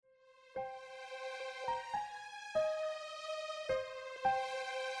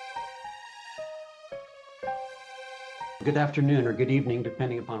Good afternoon or good evening,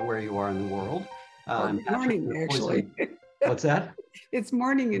 depending upon where you are in the world. Or I'm good Patrick morning, from actually. Poison. What's that? It's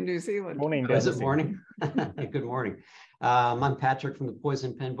morning in New Zealand. Morning, Oh, is down it the morning? Good morning. I'm Patrick from the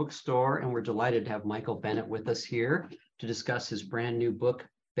Poison Pen Bookstore, and we're delighted to have Michael Bennett with us here to discuss his brand new book,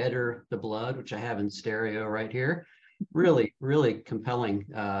 Better the Blood, which I have in stereo right here. Really, really compelling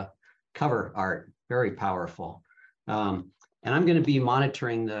cover art, very powerful. And I'm going to be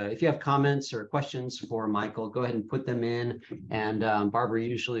monitoring if you have comments or questions for Michael, go ahead and put them in. And Barbara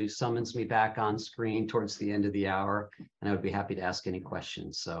usually summons me back on screen towards the end of the hour, and I would be happy to ask any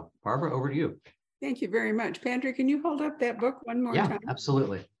questions. So Barbara, over to you. Thank you very much. Patrick, can you hold up that book one more time? Yeah,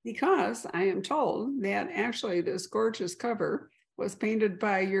 absolutely. Because I am told that actually this gorgeous cover was painted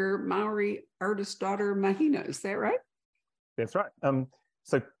by your Maori artist daughter, Mahina. Is that right? That's right.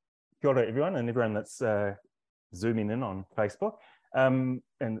 So kia ora, everyone, and everyone that's zooming in on Facebook. And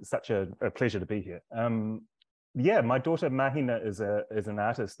it's such a pleasure to be here. Yeah, my daughter Mahina is an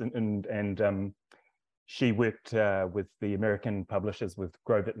artist, and she worked with the American publishers with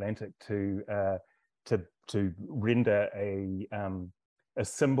Grove Atlantic to render a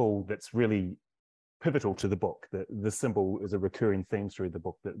symbol that's really pivotal to the book. The symbol is a recurring theme through the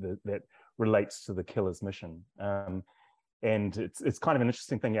book that relates to the killer's mission. And it's kind of an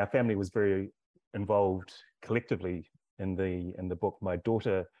interesting thing. Our family was very involved collectively in the book. My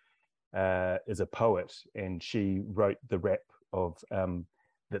daughter is a poet, and she wrote the rap of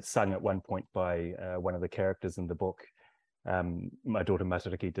that's sung at one point by one of the characters in the book. My daughter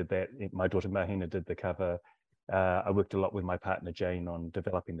Matariki did that. My daughter Mahina did the cover. I worked a lot with my partner Jane on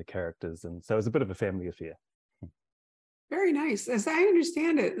developing the characters, and so it was a bit of a family affair. Very nice. As I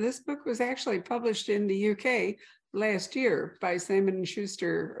understand it, this book was actually published in the UK last year by Simon &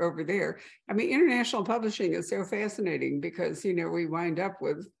 Schuster over there. I mean, international publishing is so fascinating because, you know, we wind up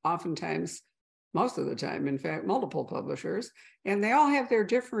with oftentimes, most of the time, in fact, multiple publishers, and they all have their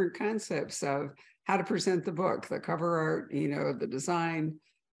different concepts of how to present the book, the cover art, you know, the design.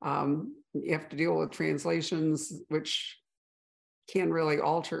 You have to deal with translations, which can really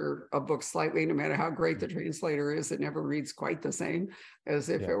alter a book slightly, no matter how great the translator is. It never reads quite the same as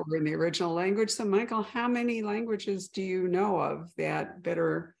if it were in the original language. So, Michael, how many languages do you know of that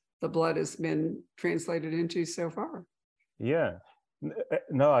Better the Blood has been translated into so far? Yeah,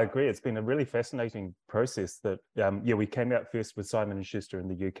 no, I agree. It's been a really fascinating process that, we came out first with Simon & Schuster in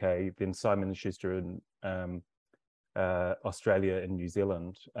the UK, then Simon & Schuster in Australia and New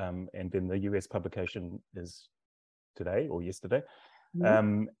Zealand, and then the US publication is today or yesterday.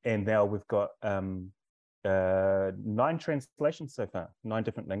 And now we've got 9 translations so far, 9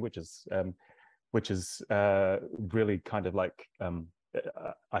 different languages, which is really kind of like,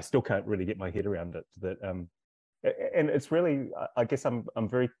 I still can't really get my head around it. And it's really, I guess I'm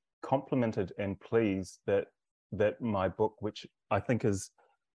very complimented and pleased that my book, which I think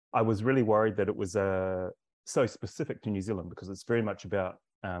I was really worried that it was so specific to New Zealand, because it's very much about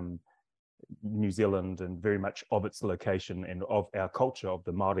New Zealand and very much of its location and of our culture, of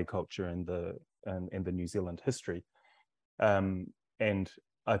the Māori culture and the New Zealand history.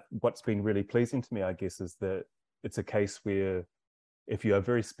 What's been really pleasing to me, I guess, is that it's a case where if you are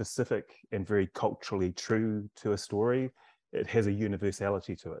very specific and very culturally true to a story, it has a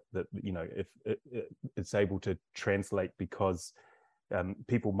universality to it that, you know, if it's able to translate, because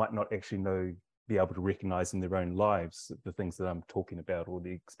people might not actually be able to recognize in their own lives the things that I'm talking about or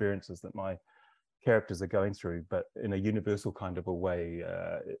the experiences that my characters are going through, but in a universal kind of a way,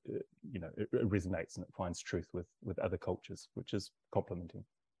 it resonates and it finds truth with other cultures, which is complimenting.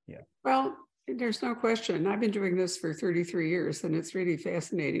 Yeah. Well, there's no question. I've been doing this for 33 years, and it's really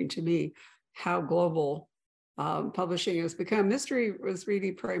fascinating to me how global publishing has become. Mystery was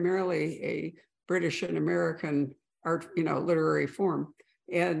really primarily a British and American art, literary form.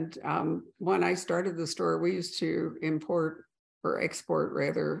 And when I started the store, we used to import or export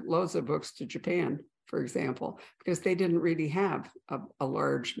rather loads of books to Japan, for example, because they didn't really have a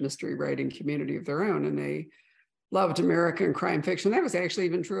large mystery writing community of their own, and they loved American crime fiction. That was actually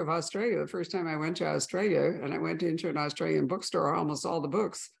even true of Australia. The first time I went to Australia, and I went into an Australian bookstore, almost all the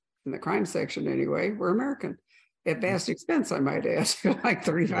books in the crime section anyway were American, at vast expense, I might add, like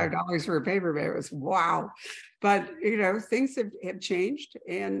 $35 for a paperback. It was wow. But, things have changed.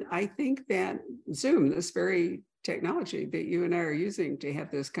 And I think that Zoom, this very technology that you and I are using to have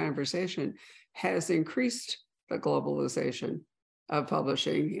this conversation, has increased the globalization of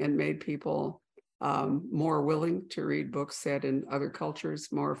publishing and made people more willing to read books set in other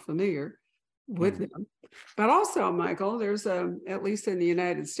cultures, more familiar with them. But also, Michael, there's at least in the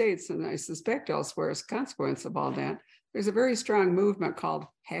United States, and I suspect elsewhere as a consequence of all that, there's a very strong movement called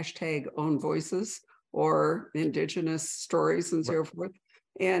 #OwnVoices, or Indigenous stories and so forth.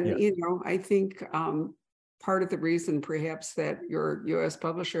 And, Yeah. you know, I think part of the reason perhaps that your US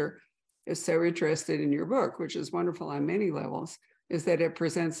publisher is so interested in your book, which is wonderful on many levels, is that it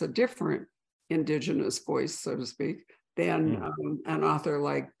presents a different Indigenous voice, so to speak, than an author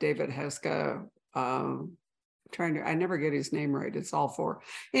like David Heska. I never get his name right. It's all four.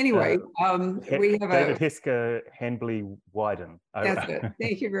 Anyway, we have David Heska, Handley Wyden. That's it.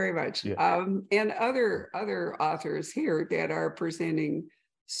 Thank you very much. Yeah. And other authors here that are presenting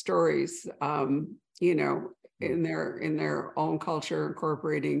stories, you know, in their own culture,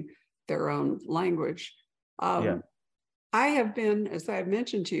 incorporating their own language. I have been, as I've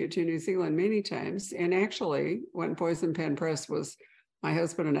mentioned to you, to New Zealand many times. And actually, when Poison Pen Press was, my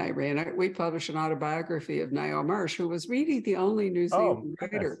husband and I ran it, we published an autobiography of Ngaio Marsh, who was really the only New Zealand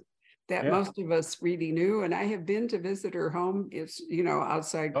writer that most of us really knew. And I have been to visit her home. It's, you know,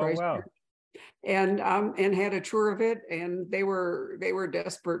 outside Christchurch. And had a tour of it. And they were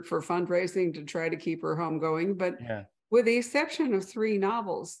desperate for fundraising to try to keep her home going. But with the exception of 3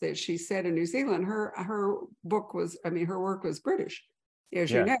 novels that she said in New Zealand, her work was British, as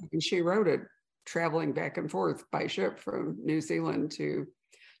you know, and she wrote it traveling back and forth by ship from New Zealand to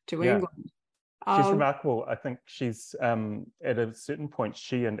England. She's remarkable. I think she's at a certain point,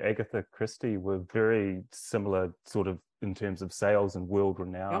 she and Agatha Christie were very similar, sort of in terms of sales and world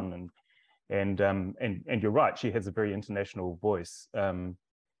renown, and you're right, she has a very international voice.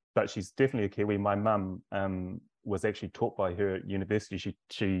 But she's definitely a Kiwi. My mum was actually taught by her at university.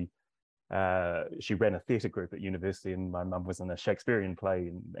 She ran a theatre group at university, and my mum was in a Shakespearean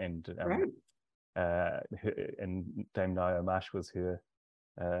play, and Dame Ngaio Marsh was her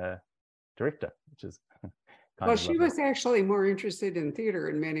director, which is well, she was actually more interested in theater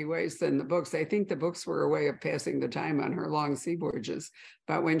in many ways than the books. I think the books were a way of passing the time on her long sea voyages.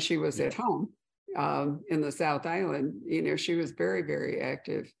 But when she was at home in the South Island, you know, she was very, very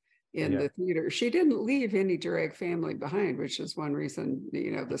active in the theater. She didn't leave any direct family behind, which is one reason,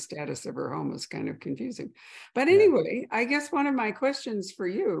 you know, the status of her home was kind of confusing. But anyway, I guess one of my questions for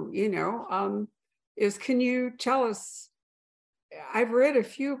you, you know, is can you tell us, I've read a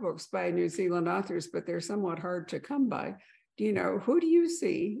few books by New Zealand authors, but they're somewhat hard to come by. Do you know, who do you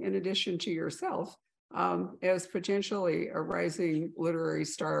see, in addition to yourself, as potentially a rising literary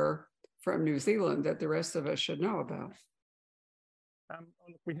star from New Zealand that the rest of us should know about?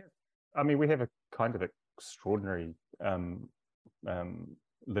 We have a kind of extraordinary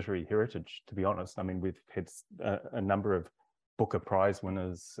literary heritage, to be honest. I mean, we've had a number of Booker Prize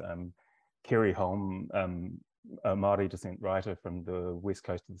winners, Kerry Holm, a Māori descent writer from the west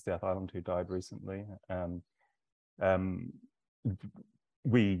coast of the South Island who died recently. You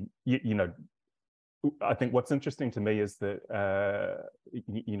know, I think what's interesting to me is that,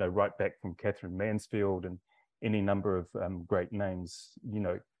 you know, right back from Catherine Mansfield and any number of great names, you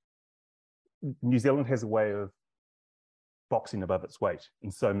know, New Zealand has a way of boxing above its weight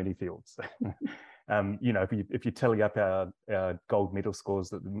in so many fields. You know, if you tally up our gold medal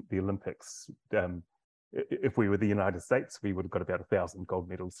scores at the Olympics, if we were the United States, we would have got about 1,000 gold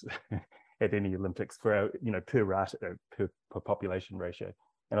medals at any Olympics for our, you know, per population ratio.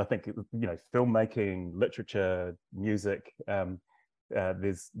 And I think, you know, filmmaking, literature, music,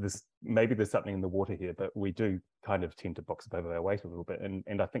 maybe there's something in the water here, but we do kind of tend to box above our weight a little bit.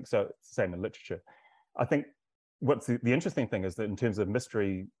 And I think so it's the same in literature. I think what's the interesting thing is that in terms of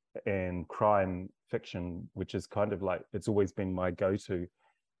mystery and crime fiction, which is kind of like, it's always been my go-to,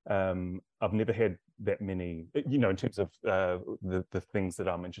 I've never had that many, you know, in terms of the things that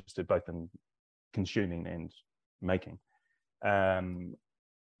I'm interested both in consuming and making.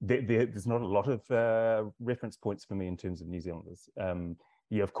 There's not a lot of reference points for me in terms of New Zealanders.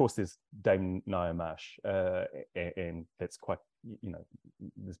 Yeah, of course, there's Dame Ngaio Marsh, and that's quite, you know,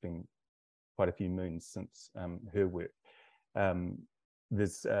 there's been quite a few moons since her work.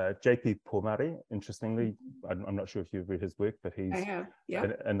 There's J.P. Pomare, interestingly. I'm not sure if you've read his work, but he's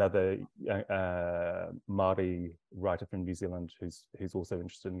another Māori writer from New Zealand who's also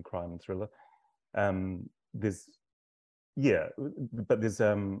interested in crime and thriller. There's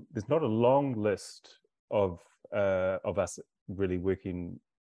not a long list of us really working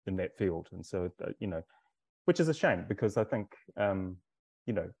in that field, and so you know, which is a shame because I think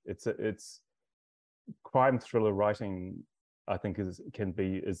you know, it's crime thriller writing. I think is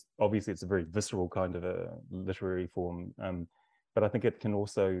obviously it's a very visceral kind of a literary form, but I think it can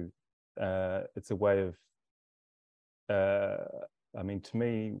also it's a way of I mean, to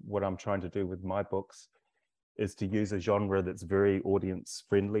me, what I'm trying to do with my books is to use a genre that's very audience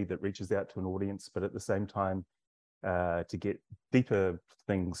friendly, that reaches out to an audience, but at the same time to get deeper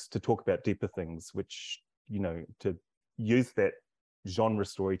things, to talk about deeper things, which, you know, to use that genre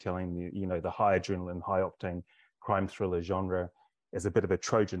storytelling, you know, the high adrenaline, high octane crime thriller genre as a bit of a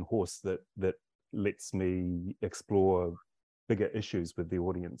Trojan horse that lets me explore bigger issues with the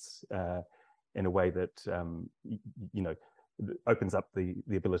audience in a way that, you know, opens up the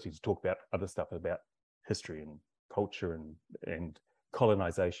ability to talk about other stuff, about history and culture and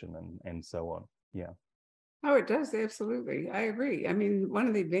colonization and so on. Yeah. Oh, it does. Absolutely. I agree. I mean, one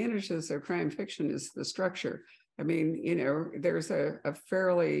of the advantages of crime fiction is the structure. I mean, you know, there's a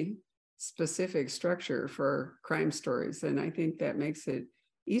fairly specific structure for crime stories. And I think that makes it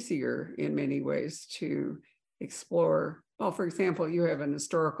easier in many ways to explore. Well, for example, you have an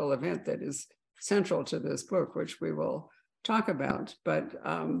historical event that is central to this book, which we will talk about. But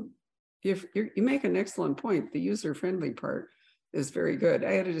if you make an excellent point, the user-friendly part is very good.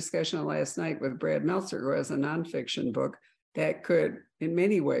 I had a discussion last night with Brad Meltzer, who has a nonfiction book that could, in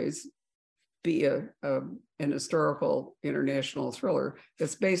many ways, be an historical international thriller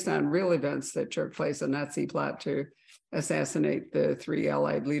that's based on real events that took place, a Nazi plot to assassinate the 3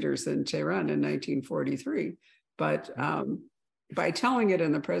 Allied leaders in Tehran in 1943. But by telling it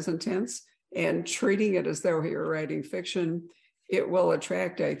in the present tense and treating it as though you're writing fiction, it will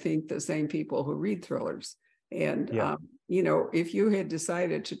attract, I think, the same people who read thrillers. And, you know, if you had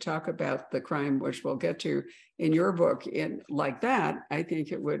decided to talk about the crime, which we'll get to in your book, in like that, I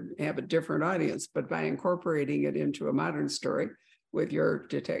think it would have a different audience. But by incorporating it into a modern story with your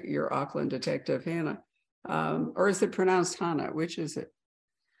Auckland detective, Hannah, or is it pronounced Hannah? Which is it?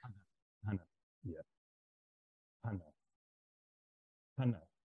 Hannah. Yeah. Hannah.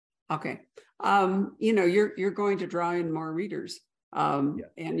 Okay. You know, you're going to draw in more readers. And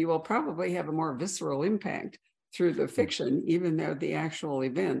you will probably have a more visceral impact through the fiction, even though the actual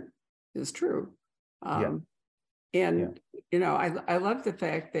event is true. And, you know, I love the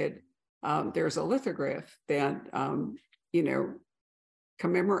fact that there's a lithograph that, you know,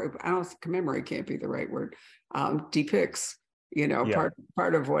 commemorate can't be the right word, depicts, you know,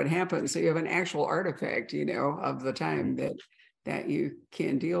 part of what happened. So you have an actual artifact, you know, of the time that you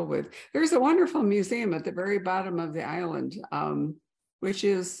can deal with. There's a wonderful museum at the very bottom of the island, which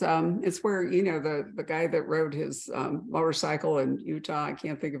is, it's where, you know, the guy that rode his motorcycle in Utah, I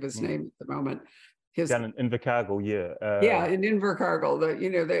can't think of his name at the moment. Down in Invercargill, in Invercargill, you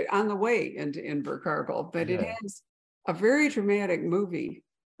know, on the way into Invercargill, but it has a very dramatic movie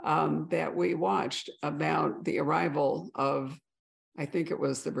that we watched about the arrival of, I think it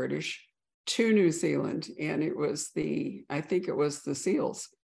was the British, to New Zealand. And it was I think it was the SEALs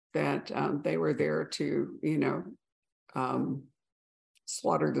that they were there to, you know,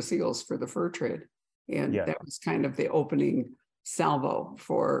 slaughter the seals for the fur trade. And that was kind of the opening salvo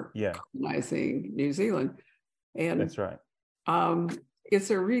for colonizing New Zealand. And that's right.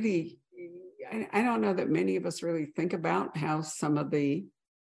 It's a really, I don't know that many of us really think about how some of the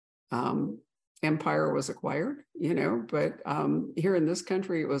empire was acquired, you know, but here in this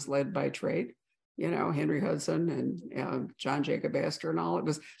country, it was led by trade, you know, Henry Hudson and John Jacob Astor and all.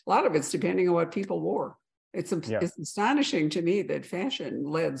 A lot of it's depending on what people wore. It's astonishing to me that fashion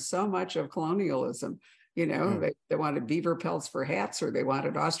led so much of colonialism. You know, they wanted beaver pelts for hats, or they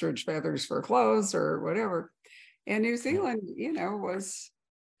wanted ostrich feathers for clothes, or whatever. And New Zealand, you know,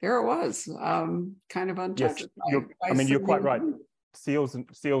 there it was, kind of untouched. Yes, I mean, you're quite right. Seals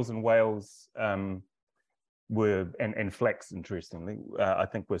and whales were, and flax, interestingly, I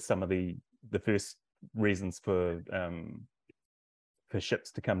think were some of the first reasons for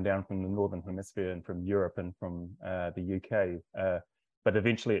ships to come down from the Northern Hemisphere and from Europe and from the UK. But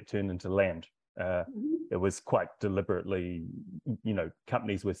eventually it turned into land. It was quite deliberately, you know,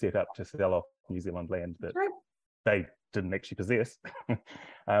 companies were set up to sell off New Zealand land that they didn't actually possess.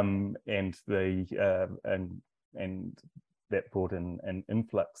 And that brought in an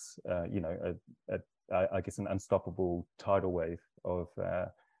influx, you know, I guess an unstoppable tidal wave of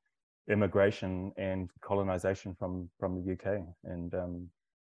immigration and colonization from the UK. And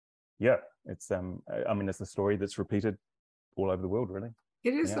it's I mean, it's a story that's repeated all over the world, really.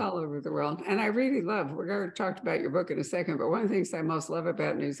 It is all over the world. And I really love, we're going to talk about your book in a second, but one of the things I most love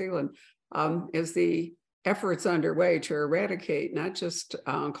about New Zealand is the efforts underway to eradicate not just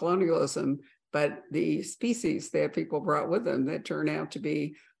colonialism, but the species that people brought with them that turn out to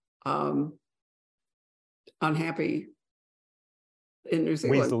be unhappy in New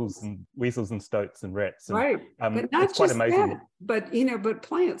Zealand. Weasels and stoats and rats. And, right. But not it's quite just amazing. That, but, you know, but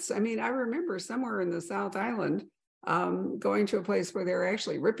plants. I mean, I remember somewhere in the South Island going to a place where they're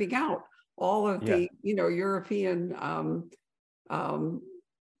actually ripping out all of the, you know, European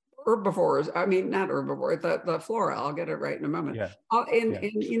herbivores. I mean, not herbivore, the flora. I'll get it right in a moment. Yeah. And, Yeah.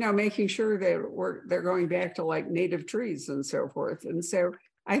 and you know, making sure that they're going back to like native trees and so forth. And so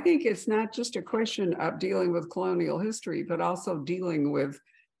I think it's not just a question of dealing with colonial history, but also dealing with,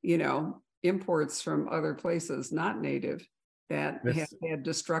 you know, imports from other places, not native, that have had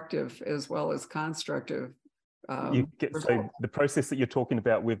destructive as well as constructive. You get, so results. the process that you're talking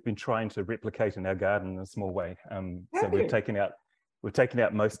about, we've been trying to replicate in our garden in a small way. So Have you? we've taken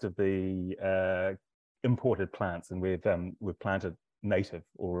out most of the imported plants, and we've planted native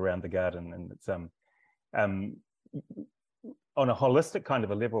all around the garden. And it's on a holistic kind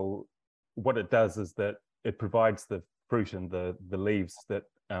of a level, what it does is that it provides the fruit and the leaves that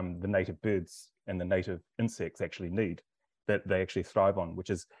the native birds and the native insects actually need, that they actually thrive on, which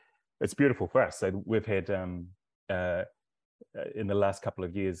is, it's beautiful for us. So we've had in the last couple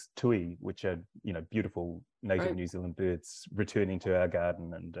of years, tui, which are, you know, beautiful native Right. New Zealand birds returning to our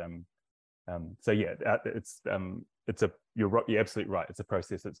garden. And so yeah, you're absolutely right. It's a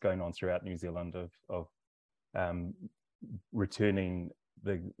process that's going on throughout New Zealand of returning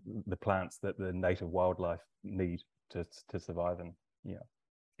the plants that the native wildlife need to survive. And yeah.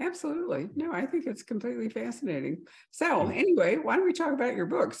 Absolutely. No, I think it's completely fascinating. So anyway, why don't we talk about your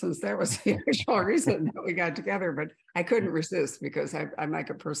book, since that was the actual reason that we got together, but I couldn't resist because I'm like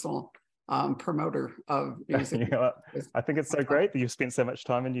a personal promoter of New Zealand. You know, I think it's so great that you've spent so much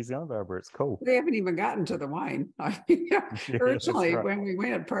time in New Zealand, Barbara. It's cool. They haven't even gotten to the wine. Originally, right. when we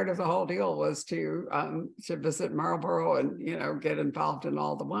went, part of the whole deal was to visit Marlborough and, you know, get involved in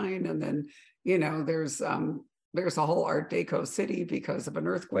all the wine. And then, you know, there's a whole Art Deco city because of an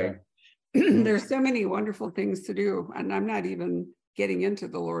earthquake. Yeah. There's so many wonderful things to do. And I'm not even getting into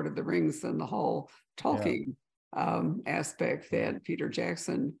the Lord of the Rings and the whole Tolkien aspect that Peter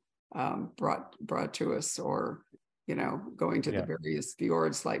Jackson brought to us, or, you know, going to the various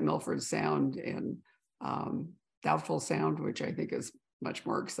fjords like Milford Sound and Doubtful Sound, which I think is much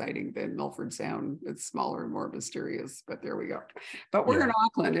more exciting than Milford Sound. It's smaller and more mysterious, but there we go. But we're in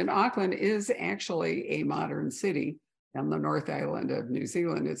Auckland, and Auckland is actually a modern city on the North Island of New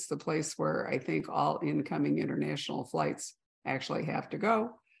Zealand. It's the place where I think all incoming international flights actually have to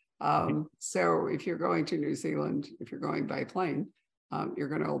go. So if you're going to New Zealand, if you're going by plane, you're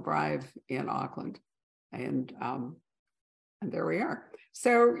going to arrive in Auckland, and there we are.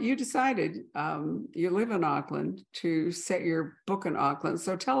 So you decided, you live in Auckland, to set your book in Auckland.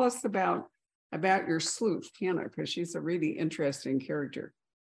 So tell us about your sleuth, Hannah, because she's a really interesting character.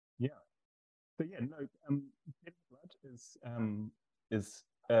 Yeah. So yeah, no, Blood is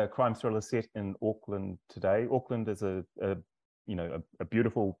a crime thriller set in Auckland today. Auckland is a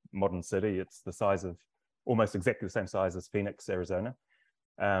beautiful modern city. It's the size of, almost exactly the same size as Phoenix, Arizona.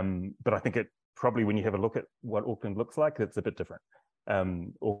 But I think it probably, when you have a look at what Auckland looks like, it's a bit different.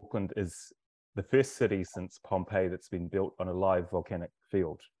 Auckland is the first city since Pompeii that's been built on a live volcanic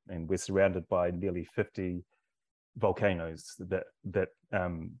field, and we're surrounded by nearly 50 volcanoes that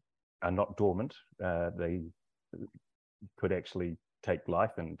are not dormant. They could actually take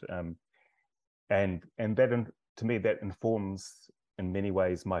life, and that, to me, that informs in many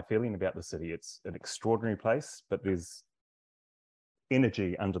ways my feeling about the city. It's an extraordinary place, but there's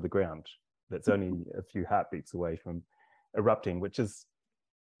energy under the ground that's only a few heartbeats away from erupting, which is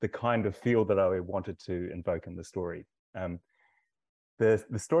the kind of feel that I wanted to invoke in the story. The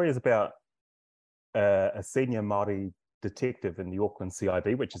story is about a senior Māori detective in the Auckland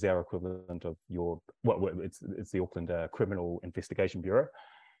CIB, which is our equivalent of it's the Auckland Criminal Investigation Bureau.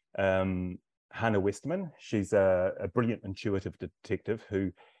 Hannah Westerman, she's a brilliant, intuitive detective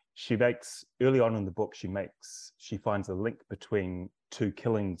who early on in the book, she finds a link between two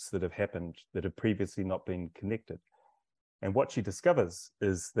killings that have happened that have previously not been connected. And what she discovers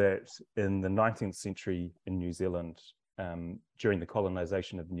is that in the 19th century in New Zealand, during the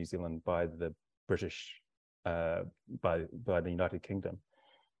colonization of New Zealand by the British, by the United Kingdom,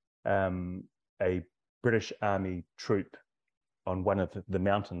 a British Army troop on one of the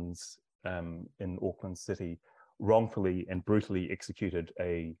mountains in Auckland City wrongfully and brutally executed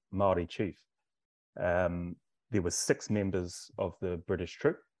a Māori chief. There were 6 members of the British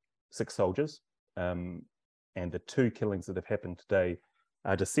troop, 6 soldiers, and the 2 killings that have happened today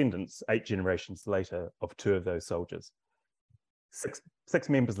are descendants, 8 generations later, of 2 of those soldiers. 6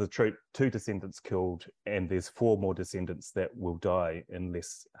 members of the troop, 2 descendants killed, and there's 4 more descendants that will die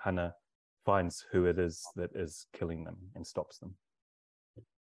unless Hannah finds who it is that is killing them and stops them.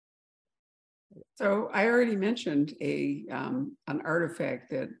 So I already mentioned an artifact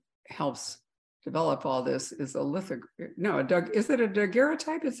that helps develop all this is a is it a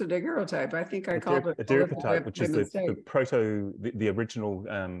daguerreotype? It's a daguerreotype. I think I called it a daguerreotype, which by is mistake. the original,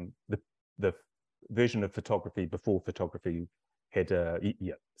 the version of photography before photography had,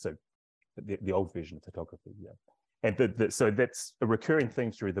 so the old version of photography, and so that's a recurring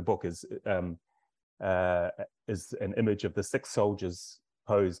theme through the book is an image of the 6 soldiers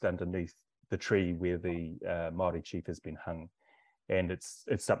posed underneath the tree where the Māori chief has been hung, and it's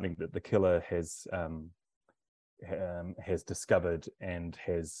something that the killer has discovered, and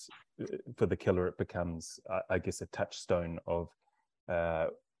has, for the killer, it becomes, I guess, a touchstone of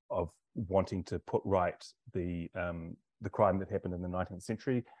wanting to put right the crime that happened in the 19th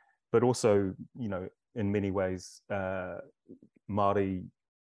century, but also, in many ways, Māori,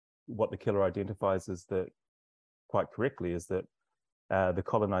 what the killer identifies is that, quite correctly, is that the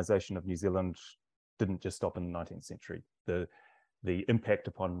colonization of New Zealand didn't just stop in the 19th century. The impact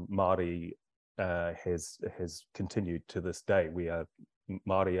upon Māori has continued to this day.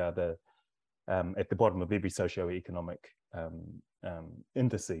 Māori are at the bottom of every socio-economic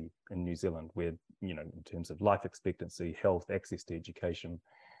indice in New Zealand, where, in terms of life expectancy, health, access to education,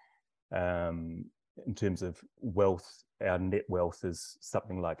 in terms of wealth, our net wealth is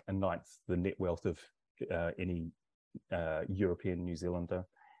something like 1/9 the net wealth of any European New Zealander.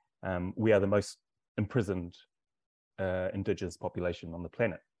 We are the most imprisoned indigenous population on the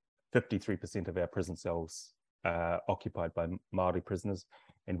planet. 53% of our prison cells are occupied by Māori prisoners,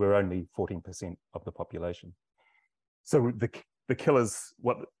 and we're only 14% of the population. So the killers,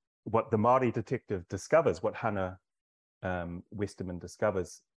 what the Māori detective discovers, what Hannah Westerman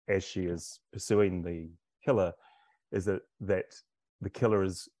discovers as she is pursuing the killer, is that the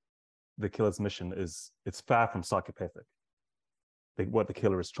killer's mission is, it's far from psychopathic. What the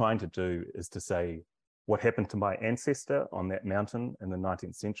killer is trying to do is to say, what happened to my ancestor on that mountain in the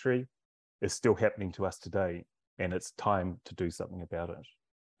 19th century is still happening to us today, and it's time to do something about it.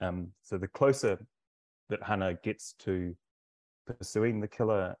 So the closer that Hannah gets to pursuing the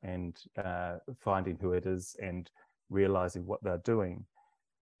killer and finding who it is and realizing what they're doing,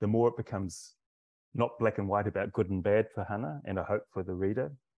 the more it becomes not black and white about good and bad for Hannah, and I hope for the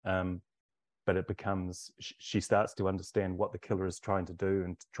reader, but it becomes, she starts to understand what the killer is trying to do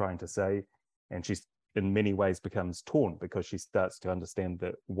and trying to say, and she's in many ways becomes torn, because she starts to understand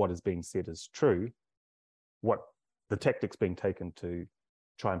that what is being said is true, what the tactics being taken to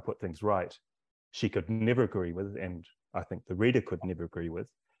try and put things right, she could never agree with, and I think the reader could never agree with.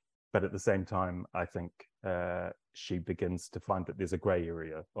 But at the same time, I think she begins to find that there's a gray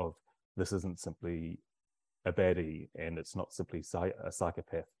area of, this isn't simply a baddie, and it's not simply a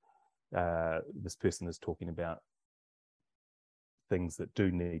psychopath. This person is talking about things that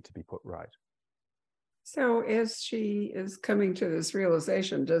do need to be put right. So as she is coming to this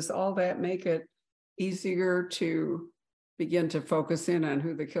realization, does all that make it easier to begin to focus in on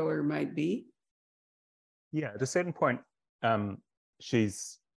who the killer might be? Yeah, at a certain point,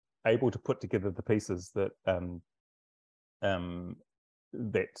 she's able to put together the pieces that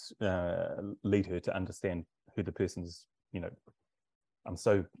lead her to understand who the person is. I'm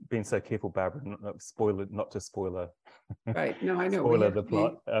being so careful, Barbara, not to spoiler. Right. No, I know. Spoiler the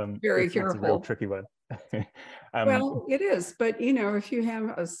plot. Very careful. It's a real tricky one. Well, it is, but if you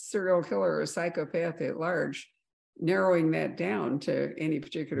have a serial killer or a psychopath at large, narrowing that down to any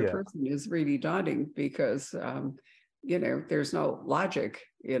particular person is really daunting, because there's no logic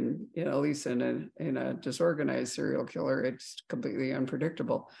in at least in a disorganized serial killer. It's completely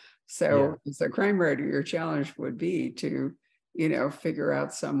unpredictable. So as a crime writer, your challenge would be to figure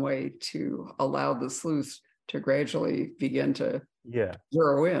out some way to allow the sleuths to gradually begin to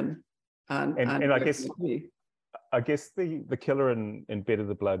zero in on and I guess the killer in Better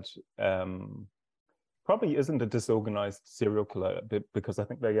the Blood probably isn't a disorganized serial killer, because I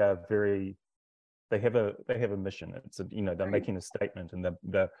think they have a mission. It's they're making a statement, and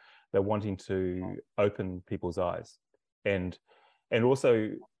they're wanting to open people's eyes, and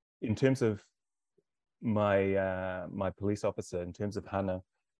also in terms of my police officer, in terms of Hannah,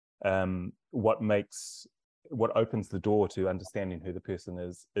 what opens the door to understanding who the person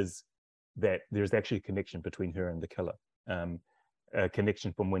is that there's actually a connection between her and the killer, a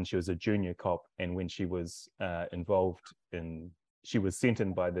connection from when she was a junior cop and when she was she was sent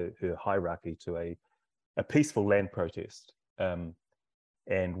in by her hierarchy to a peaceful land protest,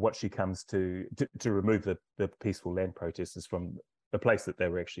 and what she comes to remove the peaceful land protesters from a place that they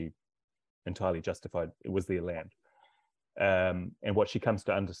were actually entirely justified. It was their land, and what she comes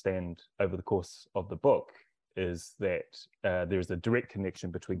to understand over the course of the book is that there is a direct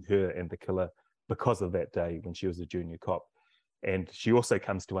connection between her and the killer because of that day when she was a junior cop. And she also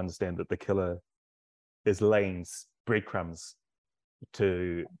comes to understand that the killer is laying breadcrumbs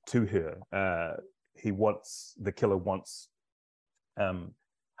to her. The killer wants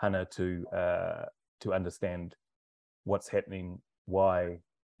Hannah to understand what's happening, why,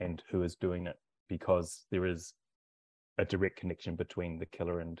 and who is doing it, because there is a direct connection between the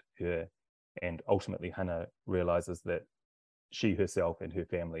killer and her. And ultimately, Hannah realizes that she herself and her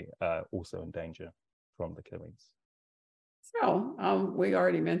family are also in danger from the killings. So we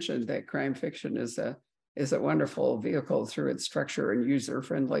already mentioned that crime fiction is a wonderful vehicle through its structure and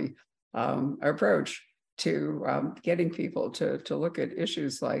user-friendly approach to getting people to look at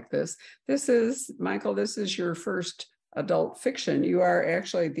issues like this. This is, Michael, this is your first adult fiction. You are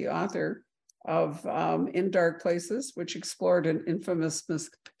actually the author of In Dark Places, which explored an infamous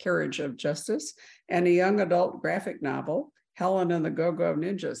miscarriage of justice, and a young adult graphic novel, Helen and the Go-Go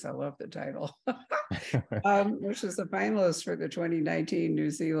Ninjas. I love the title, which is a finalist for the 2019 New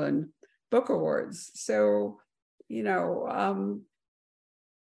Zealand Book Awards. So, you know,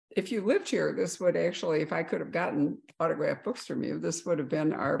 if you lived here, this would actually, if I could have gotten autographed books from you, this would have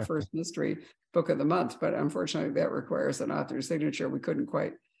been our first mystery book of the month. But unfortunately, that requires an author's signature. We couldn't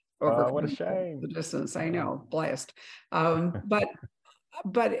quite overcome what a shame. the distance. I know, blast. But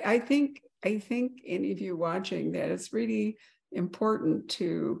I think any of you watching that, it's really important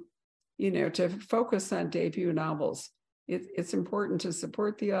to, you know, to focus on debut novels. It's important to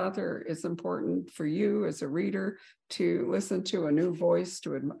support the author. It's important for you as a reader to listen to a new voice,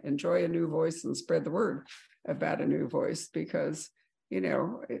 to enjoy a new voice and spread the word about a new voice, because, you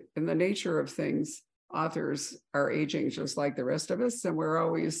know, in the nature of things, authors are aging just like the rest of us, and we're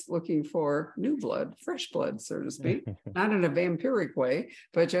always looking for new blood, fresh blood, so to speak, not in a vampiric way,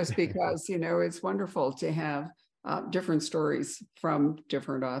 but just because, you know, it's wonderful to have different stories from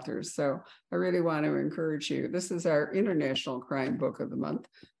different authors. So I really want to encourage you. This is our International Crime Book of the Month,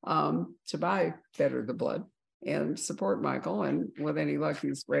 to buy Better the Blood and support Michael. And with any luck,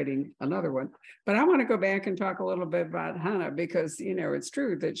 he's writing another one. But I want to go back and talk a little bit about Hannah, because, you know, it's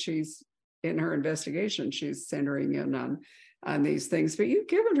true that she's, in her investigation, she's centering in on these things, but you've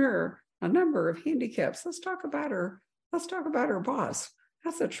given her a number of handicaps. Let's talk about her. Let's talk about her boss.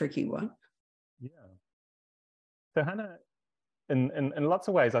 That's a tricky one. Yeah. So Hannah, in lots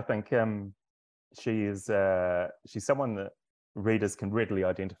of ways, I think she's someone that readers can readily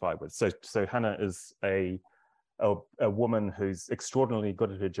identify with. So Hannah is a woman who's extraordinarily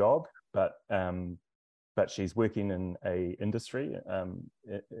good at her job, but she's working in a industry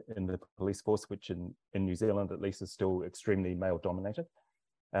in the police force, which in New Zealand at least is still extremely male dominated.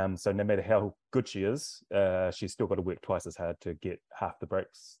 So no matter how good she is, she's still got to work twice as hard to get half the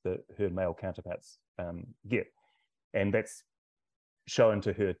breaks that her male counterparts get. And that's shown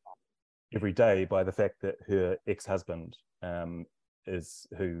to her every day by the fact that her ex-husband is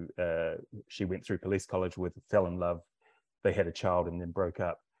who she went through police college with, fell in love, they had a child and then broke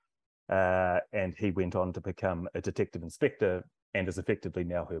up. And he went on to become a detective inspector and is effectively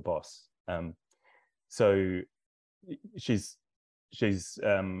now her boss. So she's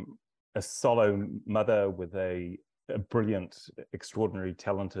a solo mother with a brilliant, extraordinary,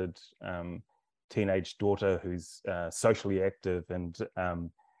 talented teenage daughter who's socially active and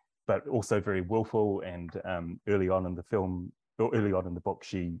but also very willful. And early on in the book,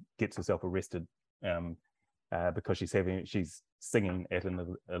 she gets herself arrested because she's singing at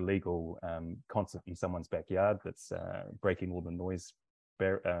an illegal concert in someone's backyard that's breaking all the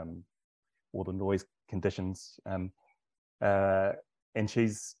noise conditions. And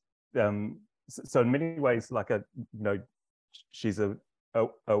she's so in many ways like she's a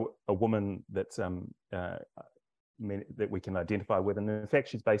woman that's that we can identify with, and in fact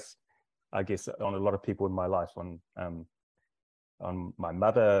she's based, I guess, on a lot of people in my life, on my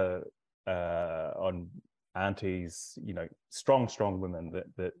mother, on aunties, strong women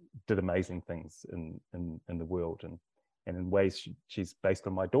that did amazing things in the world, and in ways she's based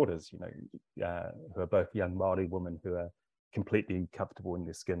on my daughters, who are both young Māori women who are completely comfortable in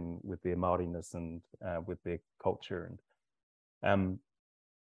their skin with their Māoriness and with their culture. And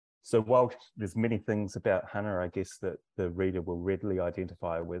so while there's many things about Hannah, I guess, that the reader will readily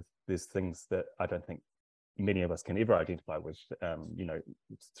identify with, there's things that I don't think many of us can ever identify with.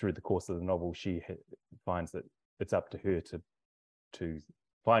 Through the course of the novel, she finds that it's up to her to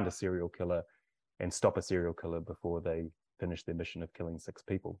find a serial killer and stop a serial killer before they finish their mission of killing 6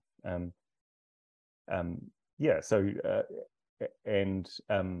 people. So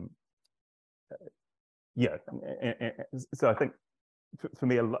I think for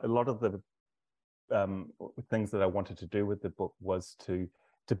me, a lot of the things that I wanted to do with the book was to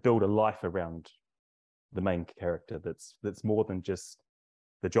build a life around the main character that's more than just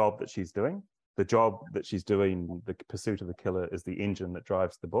the job that she's doing, the job that she's doing, the pursuit of the killer, is the engine that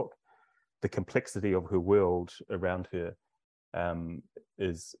drives the book. The complexity of her world around her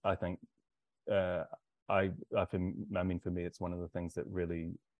is, I think, I mean, for me, it's one of the things that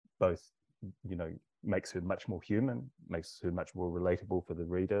really both, you know, makes her much more human, makes her much more relatable for the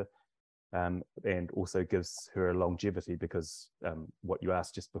reader, and also gives her a longevity, because what you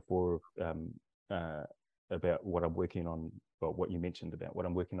asked just before about what I'm working on, well, what you mentioned about what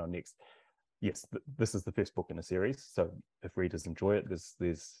I'm working on next. Yes, this is the first book in a series. So if readers enjoy it,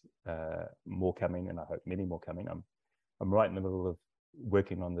 there's more coming, and I hope many more coming. I'm right in the middle of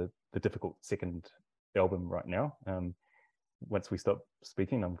working on the difficult second album right now. Once we stop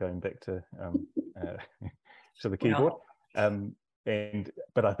speaking, I'm going back to to the keyboard.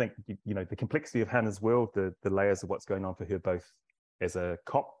 But I think, you know, the complexity of Hannah's world, the layers of what's going on for her, both as a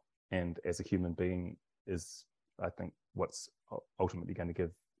cop and as a human being, is, I think, what's ultimately going to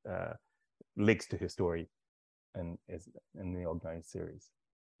give legs to her story in the ongoing series.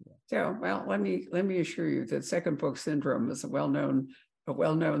 Yeah. So, well, let me assure you that second book syndrome is a well-known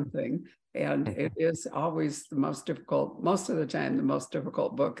thing, and it is always the most difficult, most of the time, the most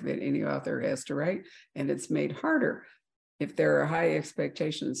difficult book that any author has to write, and it's made harder if there are high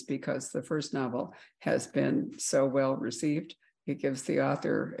expectations, because the first novel has been so well received. It gives the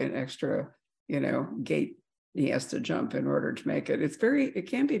author an extra, you know, gate he has to jump in order to make it. It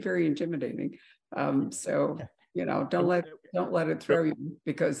can be very intimidating. So, you know, don't let it throw you,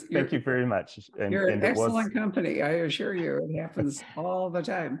 because thank you very much. You're an excellent company, I assure you. It happens all the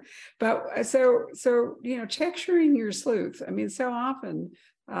time. But so you know, texturing your sleuth. I mean, so often,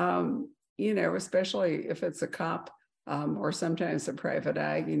 you know, especially if it's a cop or sometimes a private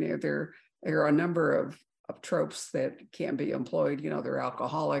eye, you know, there are a number of tropes that can be employed. You know, they're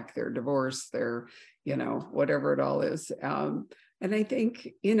alcoholic, they're divorced, they're, you know, whatever it all is. And I think,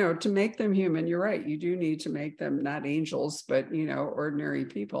 you know, to make them human, you're right, you do need to make them not angels, but, you know, ordinary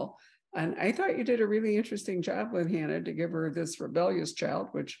people. And I thought you did a really interesting job with Hannah to give her this rebellious child,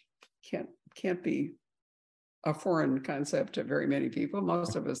 which can't be a foreign concept to very many people.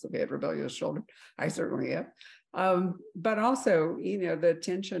 Most of us have had rebellious children. I certainly have. But also, you know, the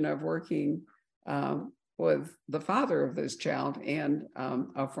tension of working with the father of this child and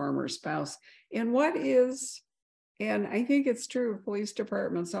a former spouse. And I think it's true of police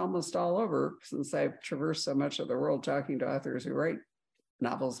departments almost all over, since I've traversed so much of the world talking to authors who write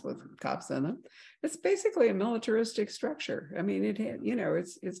novels with cops in them. It's basically a militaristic structure. I mean, you know,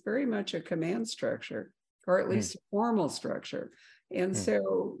 it's very much a command structure, or at least a formal structure. And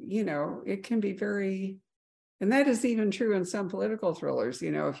so, you know, it can be very, and that is even true in some political thrillers.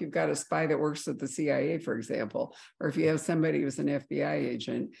 You know, if you've got a spy that works at the CIA, for example, or if you have somebody who's an FBI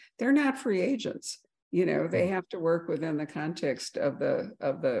agent, they're not free agents. You know, they have to work within the context of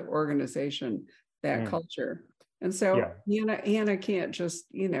the organization, that culture. And so Hannah can't just,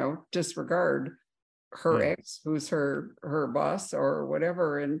 you know, disregard her ex, who's her boss or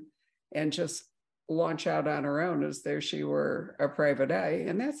whatever, and just launch out on her own as though she were a private eye.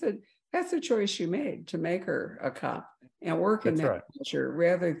 And that's a choice you made, to make her a cop and work in that culture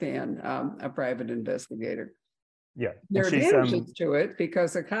rather than a private investigator. Yeah, there are advantages to it,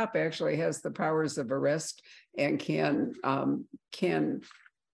 because a cop actually has the powers of arrest and can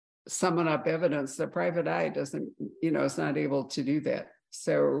summon up evidence. The private eye doesn't, you know, is not able to do that.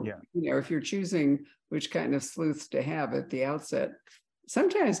 So, you know, if you're choosing which kind of sleuths to have at the outset,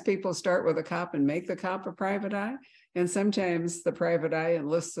 sometimes people start with a cop and make the cop a private eye. And sometimes the private eye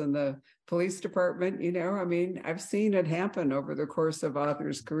enlists in the police department. You know, I mean, I've seen it happen over the course of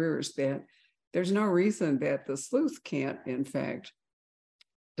authors' careers, that there's no reason that the sleuth can't, in fact,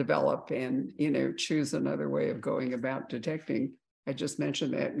 develop and, you know, choose another way of going about detecting. I just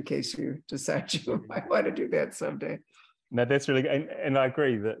mentioned that in case you decide you might want to do that someday. No, that's really good. And I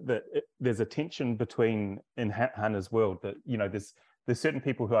agree that there's a tension between, in Hannah's world, that, you know, there's certain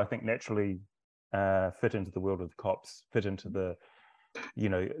people who I think naturally fit into the world of the cops, fit into the, you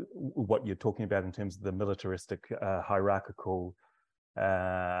know, what you're talking about in terms of the militaristic, hierarchical,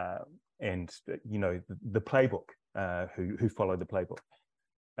 and, you know, the playbook, who follow the playbook.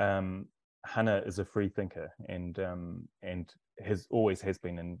 Hannah is a free thinker, and always has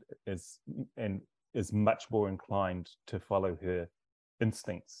been, and is much more inclined to follow her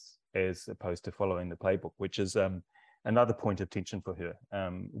instincts as opposed to following the playbook, which is another point of tension for her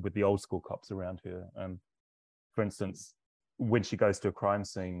with the old school cops around her. For instance, when she goes to a crime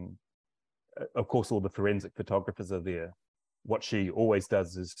scene, of course, all the forensic photographers are there. What she always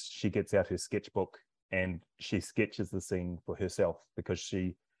does is she gets out her sketchbook and she sketches the scene for herself, because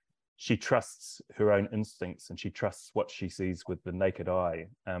she trusts her own instincts, and she trusts what she sees with the naked eye.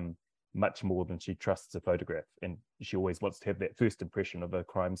 much more than she trusts a photograph. And she always wants to have that first impression of a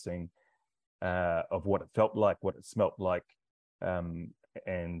crime scene, of what it felt like, what it smelt like,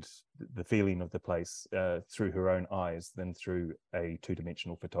 and the feeling of the place through her own eyes than through a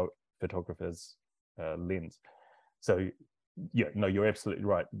two-dimensional photographer's lens. So yeah, no, you're absolutely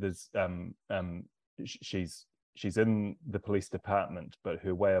right. There's she's in the police department, but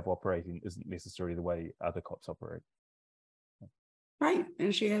her way of operating isn't necessarily the way other cops operate. Right,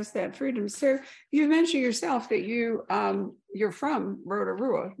 and she has that freedom. So you mentioned yourself that you're from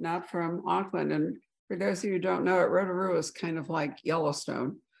Rotorua, not from Auckland. And for those of you who don't know it, Rotorua is kind of like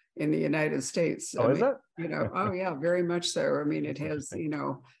Yellowstone in the United States. Oh, is it? You know, oh yeah, very much so. I mean, it has, you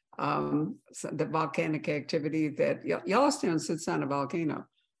know, the volcanic activity that Yellowstone sits on a volcano.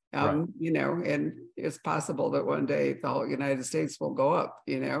 Right. You know, and it's possible that one day the whole United States will go up,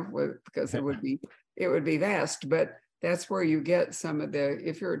 you know, because it would be vast. But that's where you get some of the,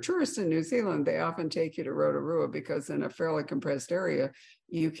 if you're a tourist in New Zealand, they often take you to Rotorua because in a fairly compressed area,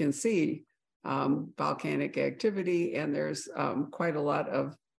 you can see volcanic activity, and there's quite a lot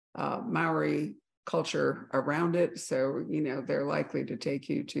of Maori culture around it. So, you know, they're likely to take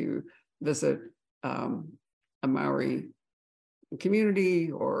you to visit a Maori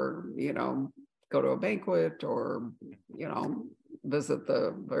community, or, you know, go to a banquet, or, you know, visit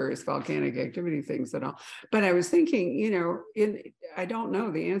the various volcanic activity things and all. But I was thinking, you know, I don't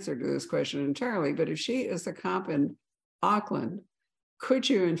know the answer to this question entirely, but if she is a cop in Auckland, could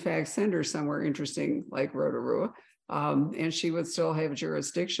you in fact send her somewhere interesting like Rotorua, and she would still have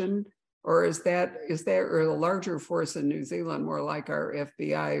jurisdiction? Or is there a larger force in New Zealand, more like our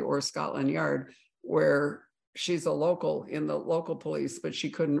FBI or Scotland Yard, where she's a local in the local police, but she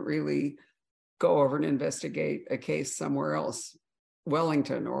couldn't really go over and investigate a case somewhere else,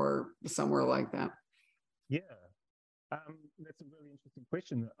 Wellington or somewhere like that? Yeah, that's a really interesting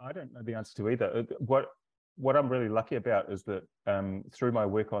question. I don't know the answer to either. What I'm really lucky about is that through my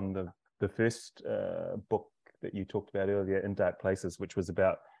work on the first book that you talked about earlier, In Dark Places, which was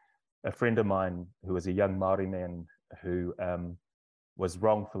about a friend of mine who was a young Māori man who was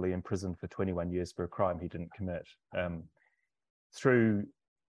wrongfully imprisoned for 21 years for a crime he didn't commit. Through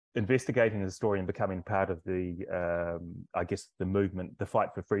investigating the story and becoming part of the, I guess, the movement, the fight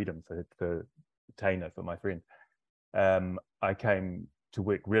for freedom for Teina, for my friend, I came to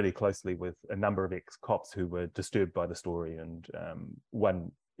work really closely with a number of ex-cops who were disturbed by the story, and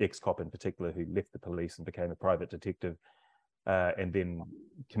one ex-cop in particular who left the police and became a private detective, and then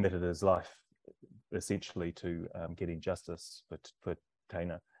committed his life essentially to getting justice for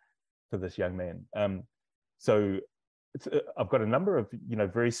Teina, for this young man. So I've got a number of, you know,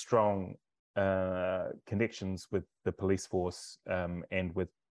 very strong connections with the police force and with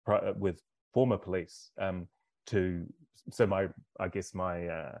former police. So my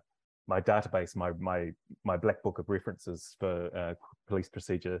database, my black book of references for police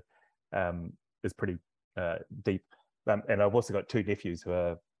procedure is pretty deep. And I've also got two nephews who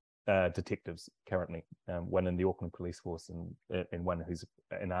are detectives currently, one in the Auckland Police Force and one who's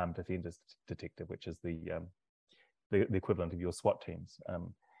an armed offenders detective, which is the equivalent of your SWAT teams.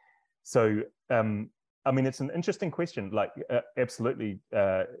 I mean, it's an interesting question. Like, absolutely,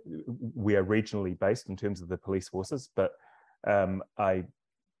 we are regionally based in terms of the police forces, but I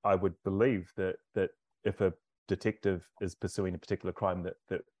would believe that if a detective is pursuing a particular crime,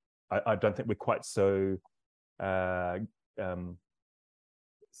 that I don't think we're quite so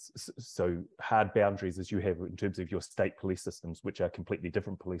so hard boundaries as you have in terms of your state police systems, which are completely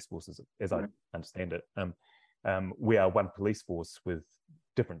different police forces, as I understand it. We are one police force with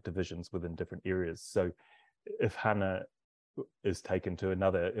different divisions within different areas. So if Hannah is taken to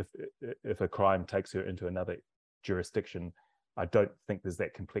another, if a crime takes her into another jurisdiction, I don't think there's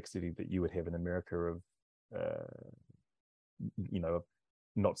that complexity that you would have in America of, you know, of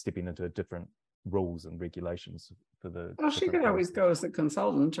not stepping into different rules and regulations for the. Well, she could always go as a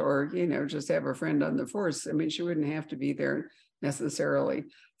consultant, or, you know, just have a friend on the force. I mean, she wouldn't have to be there necessarily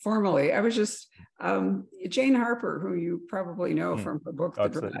formally. I was just Jane Harper, who you probably know from her book The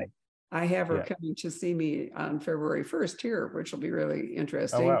Dry. I have her coming to see me on February 1st here, which will be really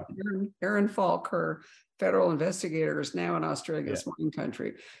interesting. Oh, wow. Erin Falk, her federal investigator, is now in Australia's wine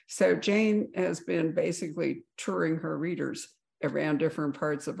country. So Jane has been basically touring her readers around different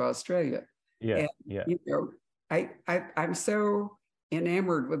parts of Australia. You know, I'm so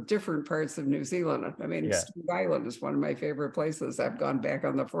enamored with different parts of New Zealand. I mean, Stewart Island is one of my favorite places. I've gone back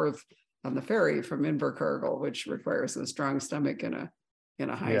on the ferry from Invercargill, which requires a strong stomach in a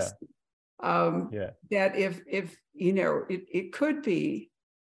heist. That if you know, it could be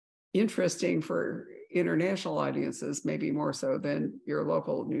interesting for international audiences, maybe more so than your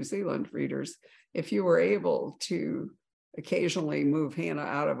local New Zealand readers, if you were able to occasionally move Hannah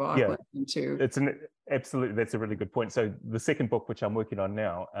out of Auckland into. It's an absolutely, that's a really good point. So the second book, which I'm working on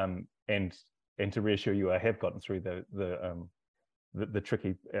now, and to reassure you, I have gotten through the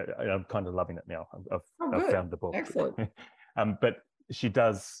tricky. I'm kind of loving it now. I've found the book. Excellent. But she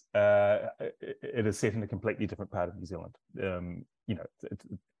does. It is set in a completely different part of New Zealand. You know,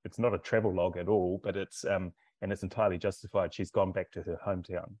 it's not a travel log at all, but it's and it's entirely justified. She's gone back to her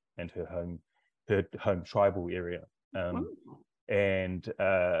hometown and her home tribal area. And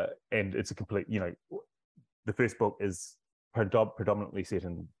it's a complete, you know, the first book is predominantly set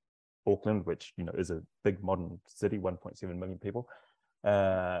in Auckland, which, you know, is a big modern city, 1.7 million people,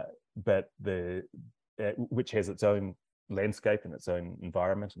 but which has its own landscape and its own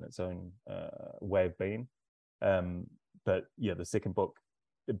environment and its own way of being. But yeah, the second book,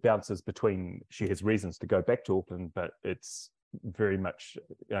 it bounces between, she has reasons to go back to Auckland, but it's very much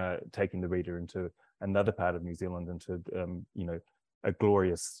taking the reader into another part of New Zealand, into you know, a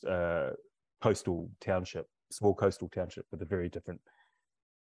glorious coastal township, small coastal township with a very different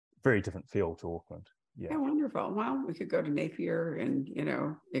feel to Auckland. Yeah. Wonderful. Well, we could go to Napier and, you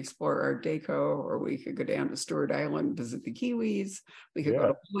know, explore Art Deco, or we could go down to Stewart Island, visit the Kiwis. We could go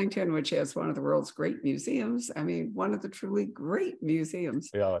to Wellington, which has one of the world's great museums. I mean, one of the truly great museums.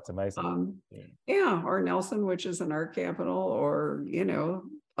 Yeah, it's amazing. Or Nelson, which is an art capital, or, you know,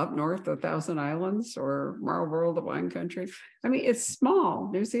 up north, the Thousand Islands, or Marlborough, the wine country. I mean, it's small.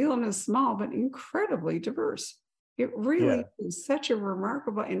 New Zealand is small, but incredibly diverse. It really is such a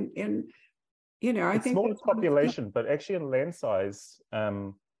remarkable, and you know, I think small population, but actually in land size,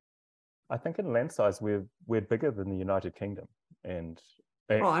 I think in land size we're bigger than the United Kingdom, and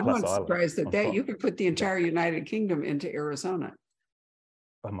well, I'm not surprised at that. You could put the entire United Kingdom into Arizona.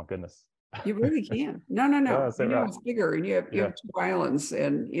 Oh my goodness. You really can. No. Oh, you know, right? It's bigger, and you have 2 islands,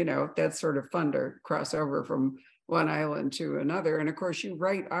 and you know, that's sort of fun to cross over from one island to another. And of course, you're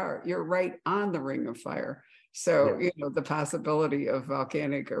right on the Ring of Fire. So, you know, the possibility of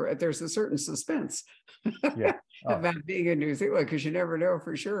volcanic, or there's a certain suspense about being in New Zealand, because you never know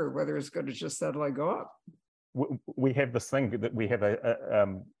for sure whether it's going to just suddenly go up. We have this thing that we have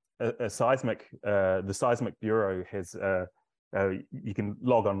a seismic, the Seismic Bureau has, you can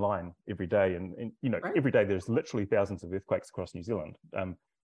log online every day, and you know, every day there's literally thousands of earthquakes across New Zealand.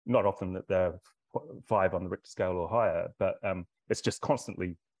 Not often that they're 5 on the Richter scale or higher, but it's just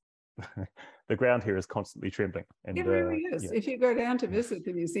constantly, the ground here is constantly trembling. And it really is. If you go down to visit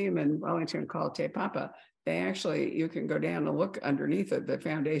the museum in Wellington called Te Papa, you can go down and look underneath it, the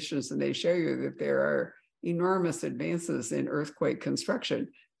foundations, and they show you that there are enormous advances in earthquake construction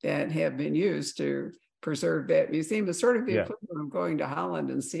that have been used to preserve that museum. It's sort of the equivalent of going to Holland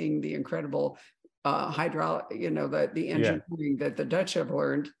and seeing the incredible hydraulic, you know, the engineering that the Dutch have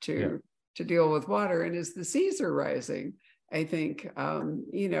learned to deal with water. And as the seas are rising, I think,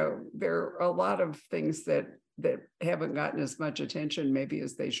 you know, there are a lot of things that haven't gotten as much attention maybe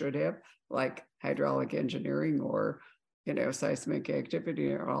as they should have, like hydraulic engineering or, you know, seismic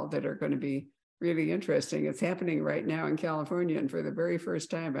activity, or all that are going to be really interesting. It's happening right now in California. And for the very first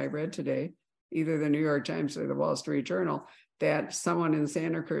time, I read today, either the New York Times or the Wall Street Journal, that someone in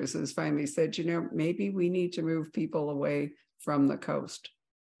Santa Cruz has finally said, you know, maybe we need to move people away from the coast,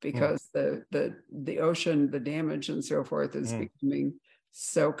 because the ocean, the damage and so forth is becoming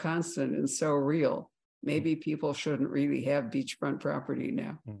so constant and so real. Maybe people shouldn't really have beachfront property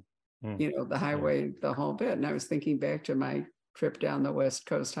now. You know, the highway, the whole bit. And I was thinking back to my trip down the West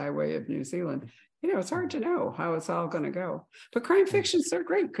Coast Highway of New Zealand. You know, it's hard to know how it's all going to go. But crime fiction's so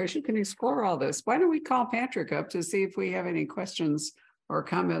great because you can explore all this. Why don't we call Patrick up to see if we have any questions or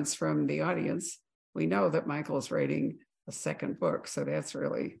comments from the audience? We know that Michael's writing a second book, so that's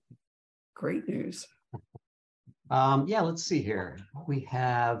really great news. Let's see here. We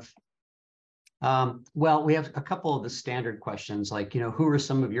have, we have a couple of the standard questions, like, you know, who are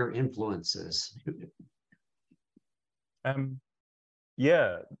some of your influences?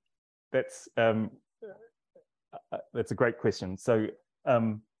 That's a great question. So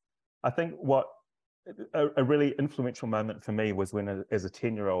I think what a really influential moment for me was when, as a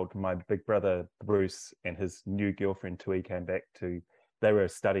 10-year-old, my big brother Bruce and his new girlfriend Tui came back they were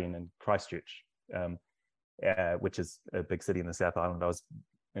studying in Christchurch, which is a big city in the South Island. I was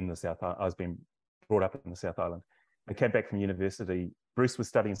being brought up in the South Island. I came back from university. Bruce was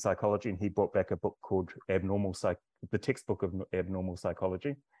studying psychology, and he brought back a book called the textbook of Abnormal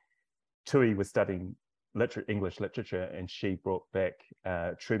Psychology. Tui was studying English literature, and she brought back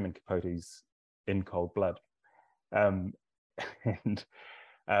Truman Capote's In Cold Blood. And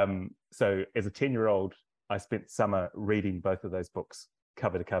So as a 10-year-old, I spent summer reading both of those books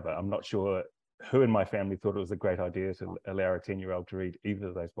cover to cover. I'm not sure who in my family thought it was a great idea to allow a 10-year-old to read either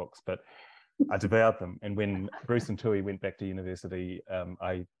of those books, but I devoured them. And when Bruce and Tui went back to university,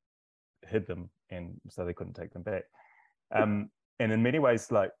 I hid them, and so they couldn't take them back. And in many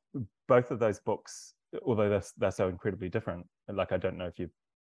ways, like both of those books, although they're so incredibly different, like I don't know if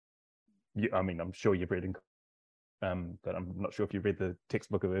I mean, I'm sure you've read, but I'm not sure if you've read the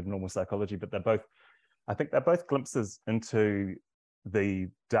textbook of Abnormal Psychology, but I think they're both glimpses into the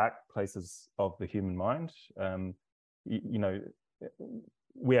dark places of the human mind. You know,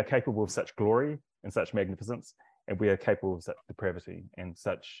 we are capable of such glory and such magnificence, and we are capable of such depravity and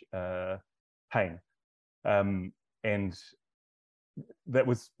such pain. And that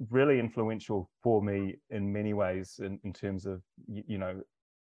was really influential for me in many ways in terms of, you know,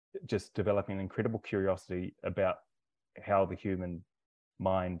 just developing an incredible curiosity about how the human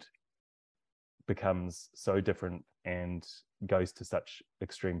mind becomes so different and goes to such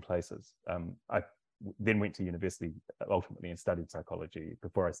extreme places. I then went to university ultimately and studied psychology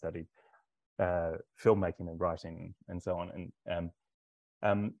before I studied filmmaking and writing and so on. And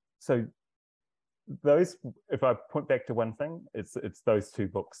so those, if I point back to one thing, it's those two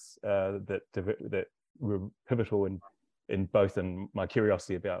books that were pivotal in both in my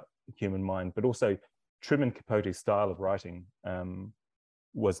curiosity about the human mind, but also Truman Capote's style of writing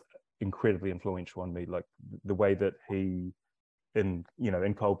was incredibly influential on me. Like the way that he, in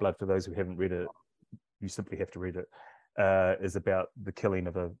Cold Blood, for those who haven't read it, you simply have to read it, is about the killing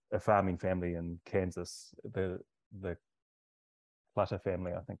of a farming family in Kansas, the Clutter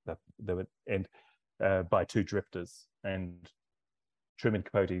family, I think they were, and by two drifters. And Truman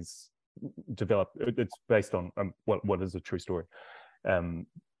Capote's developed, it's based on what is a true story,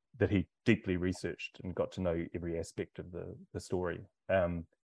 that he deeply researched and got to know every aspect of the story.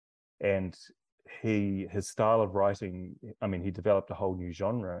 And his style of writing, I mean, he developed a whole new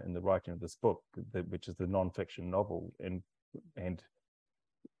genre in the writing of this book, which is the nonfiction novel. And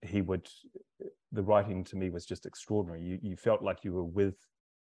the writing to me was just extraordinary. You felt like you were with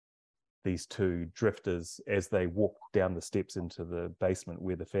these two drifters as they walked down the steps into the basement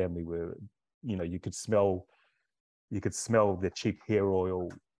where the family were. You know, you could smell their cheap hair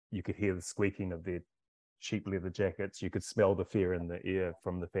oil. You could hear the squeaking of their cheap leather jackets. You could smell the fear in the air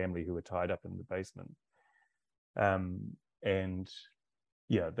from the family who were tied up in the basement. And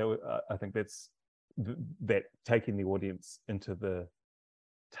yeah, I think that's that taking the audience into the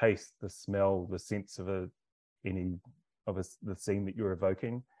taste, the smell, the sense of the scene that you're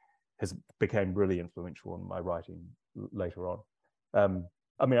evoking has became really influential in my writing later on.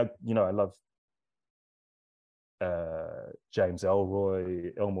 I mean, I love James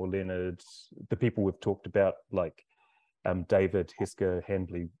Ellroy, Elmore Leonard, the people we've talked about, like David, Hesker,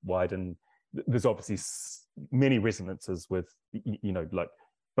 Handley, Wyden. There's obviously many resonances with, like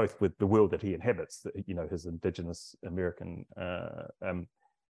both with the world that he inhabits, his indigenous American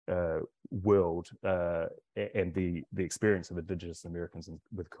world and the experience of indigenous Americans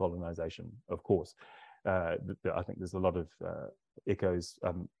with colonization, of course. I think there's a lot of echoes.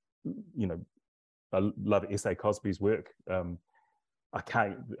 I love S.A. Cosby's work.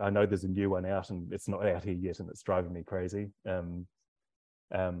 I know there's a new one out and it's not out here yet and it's driving me crazy. I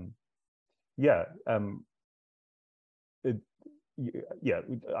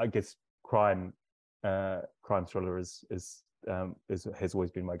guess crime thriller has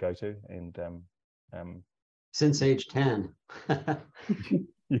always been my go-to, and since age 10.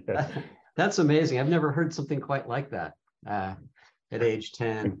 Yeah, that's amazing. I've never heard something quite like that at age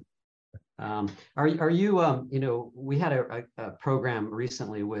 10. Are you we had a program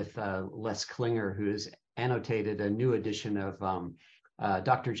recently with Les Klinger, who's annotated a new edition of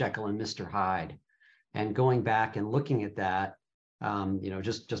Dr. Jekyll and Mr. Hyde, and going back and looking at that,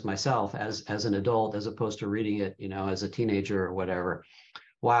 just myself as an adult, as opposed to reading it, as a teenager or whatever.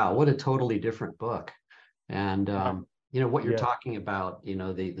 Wow, what a totally different book. And what you're talking about,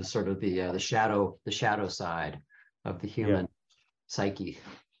 the sort of the shadow side of the human psyche.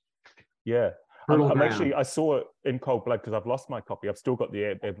 Yeah, I saw it in Cold Blood because I've lost my copy. I've still got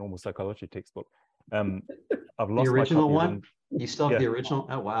the Abnormal Psychology textbook. I've lost the original my copy one. You still have the original?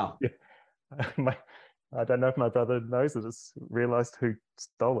 Oh wow. Yeah. I don't know if my brother knows it. It's realized who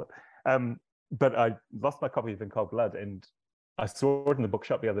stole it. But I lost my copy of In Cold Blood, and I saw it in the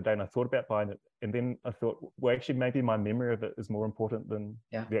bookshop the other day, and I thought about buying it, and then I thought, well, actually, maybe my memory of it is more important than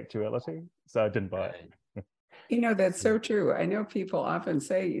the actuality, so I didn't buy it. That's so true. I know people often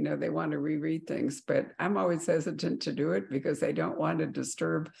say, they want to reread things, but I'm always hesitant to do it because I don't want to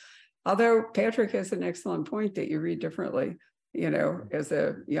disturb. Although Patrick has an excellent point that you read differently. as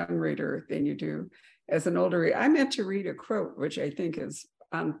a young reader than you do as an older reader. I meant to read a quote, which I think is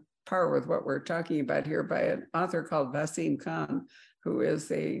on par with what we're talking about here, by an author called Wasim Khan, who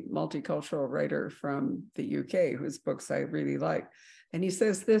is a multicultural writer from the UK, whose books I really like. And he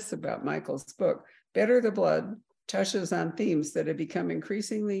says this about Michael's book: Better the Blood touches on themes that have become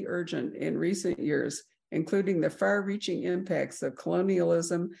increasingly urgent in recent years, including the far-reaching impacts of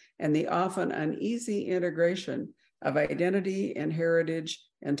colonialism and the often uneasy integration of identity and heritage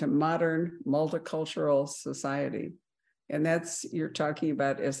into modern multicultural society. And that's, you're talking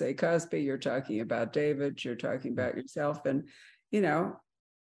about S.A. Cosby, you're talking about David, you're talking about yourself. And,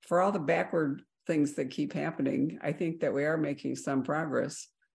 for all the backward things that keep happening, I think that we are making some progress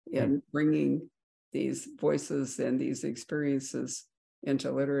in bringing these voices and these experiences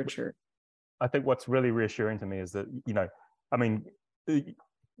into literature. I think what's really reassuring to me is that,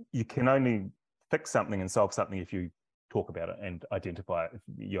 you can only fix something and solve something if you talk about it and identify it.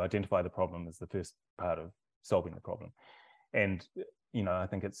 You identify the problem as the first part of solving the problem. And, I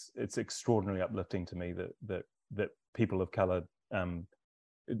think it's extraordinarily uplifting to me that people of color, the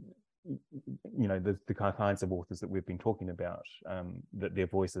kinds of authors that we've been talking about, that their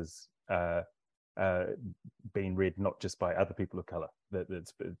voices are being read not just by other people of color, that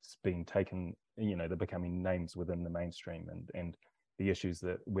it's being taken, they're becoming names within the mainstream, and the issues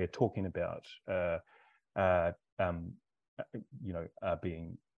that we're talking about are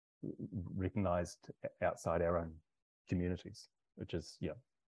being recognized outside our own communities, which is,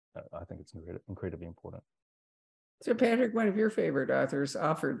 I think it's incredibly important. So Patrick, one of your favorite authors,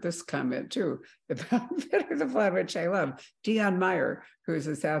 offered this comment too about Better the Blood, which I love. Dion Meyer, who is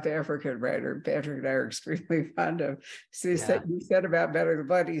a South African writer, Patrick and I are extremely fond of. So he said about Better the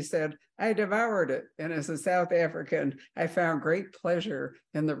Blood, he said, I devoured it. And as a South African, I found great pleasure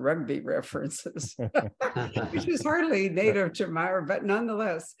in the rugby references, which is hardly native to Meyer, but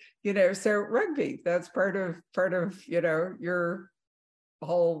nonetheless, so rugby, that's part of your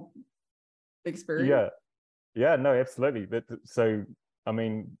whole experience. Yeah, no, absolutely. So,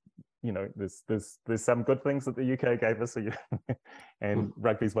 there's some good things that the UK gave us, and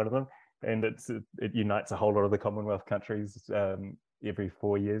rugby's one of them. And it unites a whole lot of the Commonwealth countries every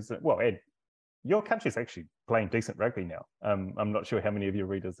 4 years. Well, Ed, your country's actually playing decent rugby now. I'm not sure how many of your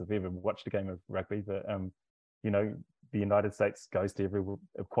readers have ever watched a game of rugby, but the United States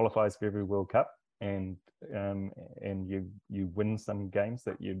qualifies for every World Cup, and you win some games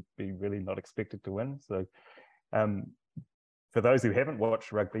that you'd be really not expected to win. So for those who haven't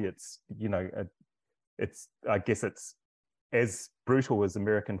watched rugby, I guess it's as brutal as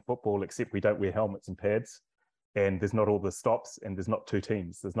American football, except we don't wear helmets and pads, and there's not all the stops, and there's not two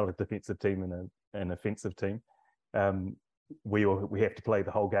teams. There's not a defensive team and an offensive team. We have to play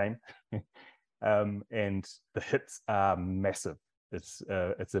the whole game, and the hits are massive. It's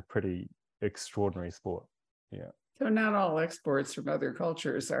a pretty extraordinary sport. Yeah. So not all exports from other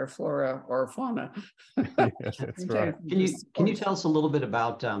cultures are flora or fauna. Yeah, that's right. Can you tell us a little bit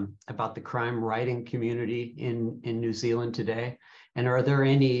about the crime writing community in New Zealand today? And are there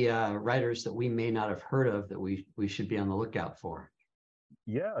any writers that we may not have heard of that we should be on the lookout for?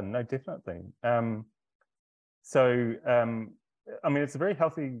 Yeah, no, definitely. It's a very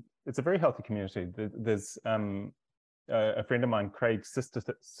healthy community. There's a friend of mine, Craig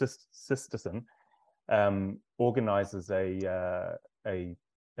Sisterson, organizes a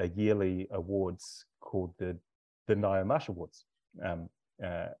yearly awards called the Ngaio Marsh Awards,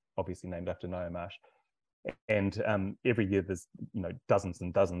 obviously named after Ngaio Marsh. And every year there's dozens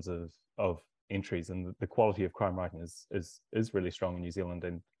and dozens of entries, and the quality of crime writing is really strong in New Zealand.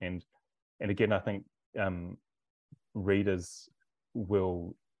 And again, I think readers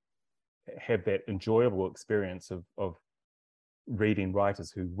will have that enjoyable experience of reading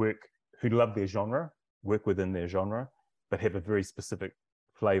writers who love their genre, work within their genre, but have a very specific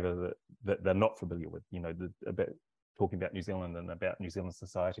flavor that they're not familiar with, about talking about New Zealand and about New Zealand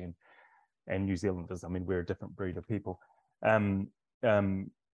society and New Zealanders. I mean, we're a different breed of people. Any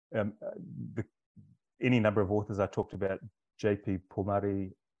number of authors I talked about, J.P.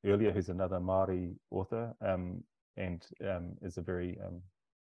 Pomare earlier, who's another Māori author, and is a very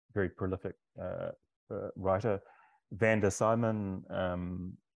very prolific writer. Vanda Simon,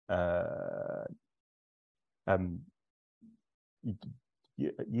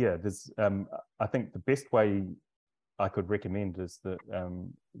 there's I think the best way I could recommend is that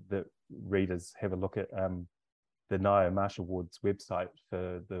that readers have a look at the Ngaio Marsh Awards website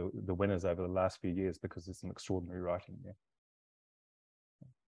for the winners over the last few years, because there's some extraordinary writing there.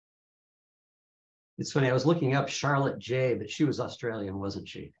 It's funny, I was looking up Charlotte J, but she was Australian, wasn't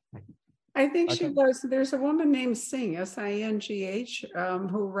she? I think she Okay. was. There's a woman named Singh, Singh,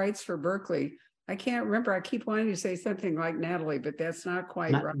 who writes for Berkeley. I can't remember. I keep wanting to say something like Natalie, but that's not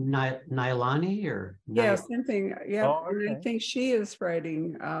quite right. Nailani or Yeah, something. Yeah, Oh, and I okay. think she is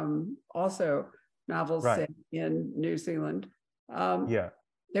writing also novels Right. set in New Zealand. Um, Yeah.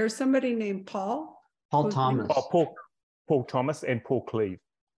 there's somebody named Paul. Paul who's- Thomas. Oh, Paul Thomas and Paul Cleve.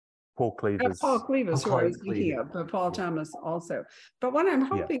 Paul Cleve Paul is, Cleave is who I was thinking Cleve. of, but Paul Yeah. Thomas also. But what I'm Yeah.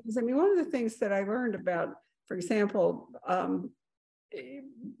 hoping is, I mean, one of the things that I learned about, for example,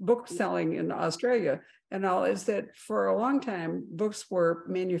 book selling in Australia and all, is that for a long time, books were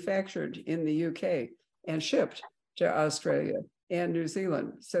manufactured in the UK and shipped to Australia and New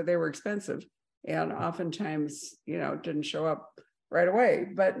Zealand. So they were expensive and oftentimes, didn't show up right away.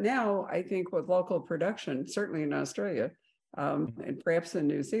 But now I think with local production, certainly in Australia, and perhaps in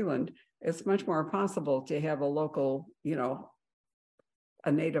New Zealand, it's much more possible to have a local,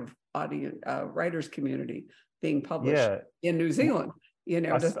 a native audience, writers community being published yeah. in New Zealand. It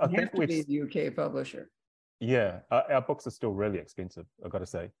I doesn't think have to be the UK publisher. Yeah, our books are still really expensive, I've got to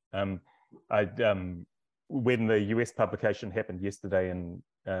say. When the US publication happened yesterday, and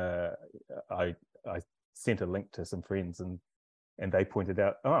I sent a link to some friends, and they pointed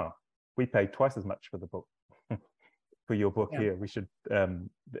out, oh, we pay twice as much for the book, for your book here. We should,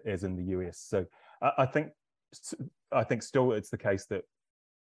 as in the US. So I think still it's the case that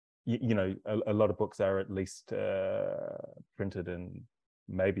a lot of books are at least printed in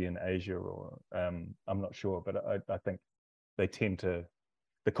maybe in Asia, or I'm not sure, but I think they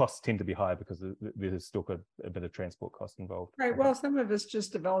the costs tend to be high because there's still a bit of transport cost involved. Right. Well, some of it's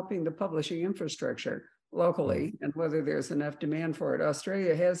just developing the publishing infrastructure locally and whether there's enough demand for it.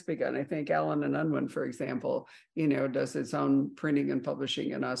 Australia has begun. I think Allen and Unwin, for example, does its own printing and publishing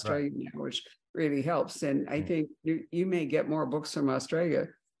in Australia now, which really helps. And I think you may get more books from Australia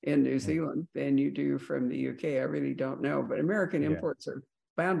in New Zealand than you do from the UK. I really don't know, but American imports are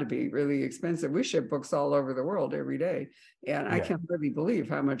bound to be really expensive. We ship books all over the world every day. And I can't really believe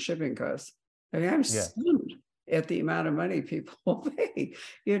how much shipping costs. I mean, I'm stunned at the amount of money people pay,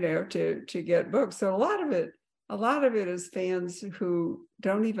 to get books. So a lot of it is fans who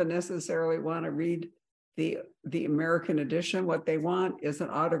don't even necessarily want to read the American edition. What they want is an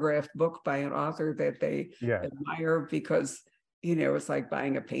autographed book by an author that they admire, because it's like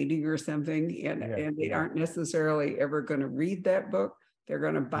buying a painting or something, and they aren't necessarily ever going to read that book. They're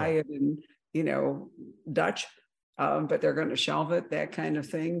going to buy it in, Dutch, but they're going to shelve it, that kind of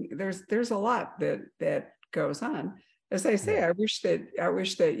thing. There's a lot that goes on. As I say, I wish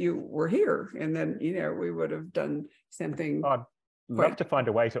that you were here, and then we would have done something. I'd love to find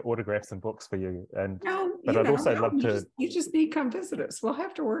a way to autograph some books for you, but I'd also love to. You just need to come visit us. We'll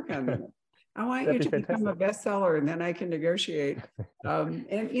have to work on that. I want you to become a bestseller, and then I can negotiate. And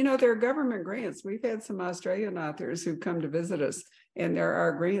there are government grants. We've had some Australian authors who come to visit us, and there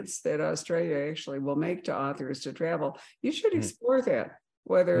are grants that Australia actually will make to authors to travel. You should explore that.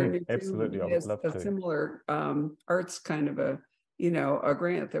 Whether New absolutely, Zealand has a similar arts kind of a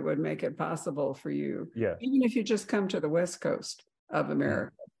grant that would make it possible for you. Yeah. Even if you just come to the West Coast of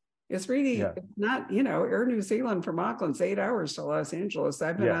America. It's really it's not, Air New Zealand from Auckland's 8 hours to Los Angeles.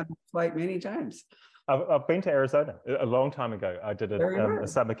 I've been on the flight many times. I've been to Arizona a long time ago. I did a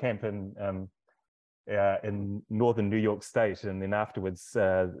summer camp in northern New York State, and then afterwards,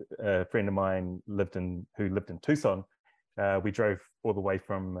 a friend of mine who lived in Tucson. We drove all the way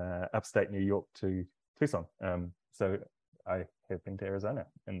from upstate New York to Tucson. So I have been to Arizona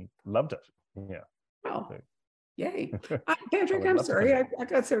and loved it. Yeah. Oh. Yay. Patrick, I'm sorry. I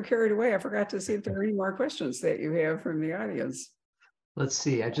got so carried away. I forgot to see if there are any more questions that you have from the audience. Let's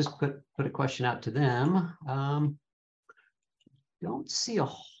see. I just put a question out to them. Don't see a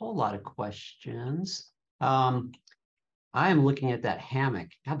whole lot of questions. I am looking at that hammock.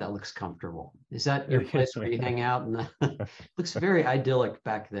 God, that looks comfortable. Is that your place where you hang out? And looks very idyllic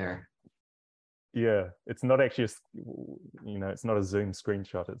back there. Yeah, it's not actually it's not a Zoom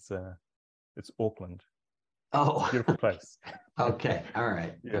screenshot. It's Auckland. Oh, beautiful place. Okay. All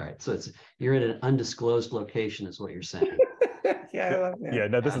right. All right. So you're in an undisclosed location, is what you're saying. Yeah, I love that. Yeah,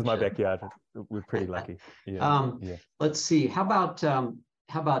 no, this is my backyard. We're pretty lucky. Yeah. Let's see. How about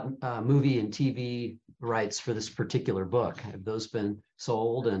movie and TV rights for this particular book? Have those been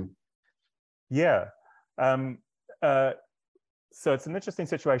sold? And yeah. So it's an interesting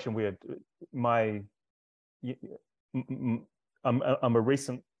situation where I'm a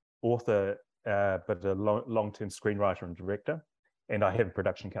recent author, but a long-term screenwriter and director, and I have a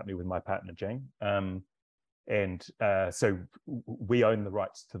production company with my partner Jane. So we own the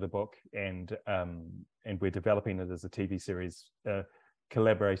rights to the book, and we're developing it as a TV series,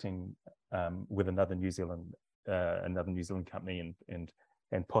 collaborating with another New Zealand company,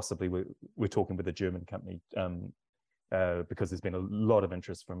 and possibly we're talking with a German company, because there's been a lot of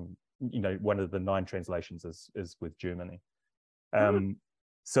interest from, one of the 9 translations is with Germany.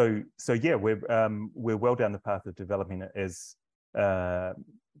 So yeah, we're well down the path of developing it as,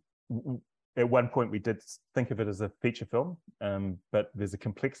 at one point we did think of it as a feature film, but there's a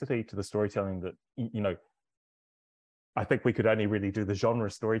complexity to the storytelling that, I think we could only really do the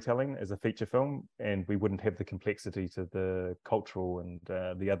genre storytelling as a feature film, and we wouldn't have the complexity to the cultural and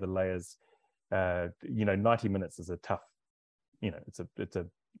the other layers. 90 minutes is a tough, it's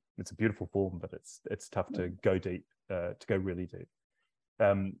a beautiful form, but it's tough to go deep, to go really deep.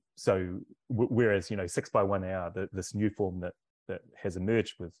 So whereas 6 by 1 hour, this new form that has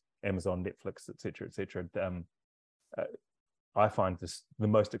emerged with Amazon, Netflix, etc., I find this the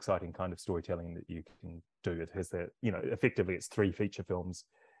most exciting kind of storytelling that you can do. It has that, effectively it's 3 feature films,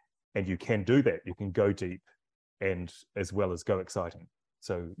 and you can do that. You can go deep and as well as go exciting.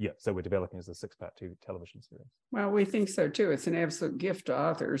 So yeah, so we're developing as a 6-part television series. Well, we think so too. It's an absolute gift to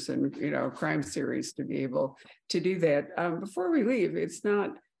authors and, crime series to be able to do that. Before we leave, it's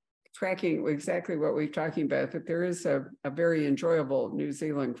not tracking exactly what we're talking about, but there is a very enjoyable New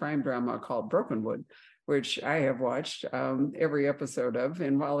Zealand crime drama called Brokenwood, which I have watched every episode of.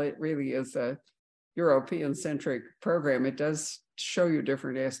 And while it really is a European-centric program, it does show you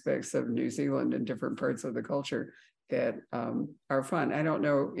different aspects of New Zealand and different parts of the culture that are fun. I don't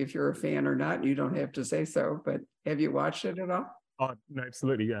know if you're a fan or not. You don't have to say so, but have you watched it at all? Oh, no,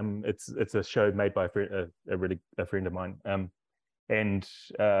 absolutely. It's a show made by a friend of mine. I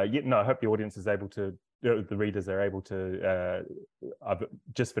hope the audience is able to, the readers are able to. I've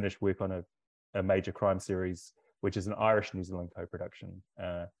just finished work on a major crime series, which is an Irish-New Zealand co-production,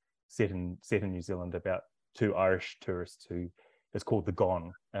 set in New Zealand about 2 Irish tourists who. It's called The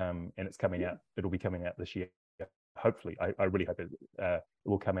Gone, and it's coming out. It'll be coming out this year. Hopefully, I really hope it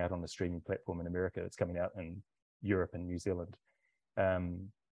will come out on the streaming platform in America. It's coming out in Europe and New Zealand.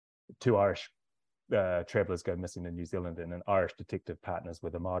 2 Irish travelers go missing in New Zealand, and an Irish detective partners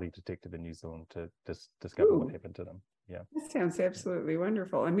with a Māori detective in New Zealand to discover what happened to them. Yeah, that sounds absolutely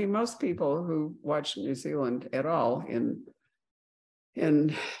wonderful. I mean, most people who watch New Zealand at all in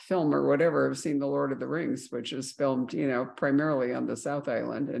film or whatever have seen The Lord of the Rings, which is filmed, primarily on the South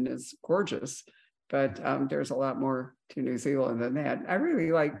Island and is gorgeous. But there's a lot more to New Zealand than that. I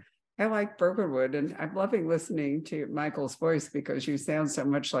like Brokenwood, and I'm loving listening to Michael's voice because you sound so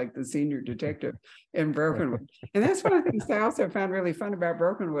much like the senior detective in Brokenwood. And that's one of the things I also found really fun about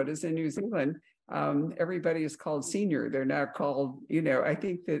Brokenwood is in New Zealand, everybody is called senior. They're not called, I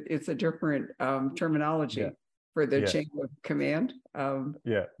think that it's a different terminology for the chain of command. The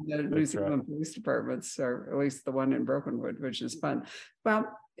New Zealand police departments, or at least the one in Brokenwood, which is fun.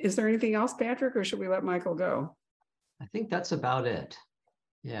 Well, is there anything else, Patrick, or should we let Michael go? I think that's about it.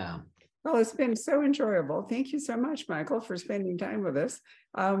 Yeah. Well, it's been so enjoyable. Thank you so much, Michael, for spending time with us.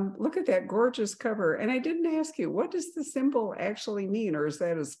 Look at that gorgeous cover. And I didn't ask you, what does the symbol actually mean, or is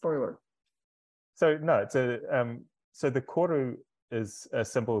that a spoiler? So no, it's so the koru is a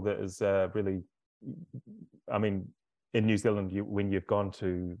symbol that is really, I mean, in New Zealand, when you've gone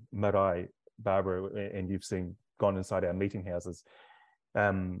to Marae, Barbara, and you've gone inside our meeting houses,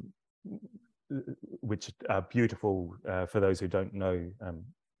 which are beautiful. For those who don't know,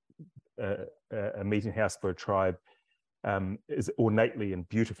 a meeting house for a tribe is ornately and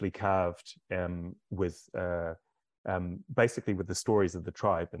beautifully carved, with basically with the stories of the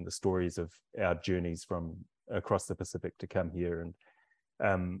tribe and the stories of our journeys from across the Pacific to come here,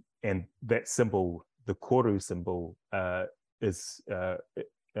 and that symbol, the koru symbol, is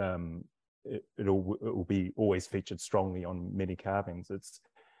it will be always featured strongly on many carvings.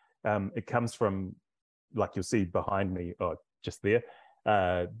 It comes from, like you'll see behind me, or just there,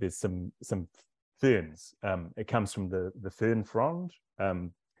 there's some ferns. It comes from the fern frond,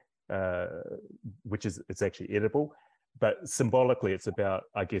 which it's actually edible, but symbolically it's about,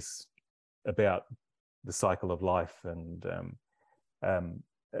 I guess, about the cycle of life, and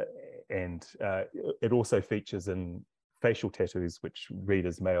it also features in facial tattoos, which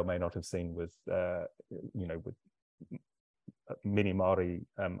readers may or may not have seen with with many Māori.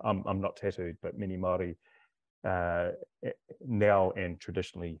 I'm not tattooed, but many Māori now and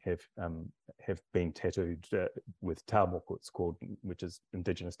traditionally have been tattooed with tāmoko, it's called, which is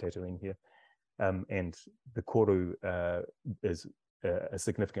indigenous tattooing here, and the koru is a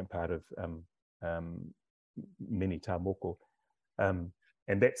significant part of many tāmoko, and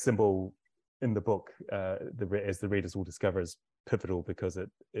that symbol in the book, as the readers will discover, is pivotal because it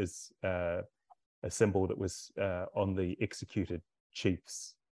is a symbol that was on the executed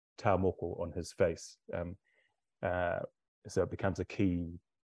chief's taumoko on his face. So it becomes a key,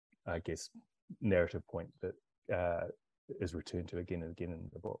 I guess, narrative point that is returned to again and again in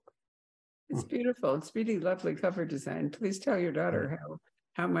the book. It's beautiful. It's really lovely cover design. Please tell your daughter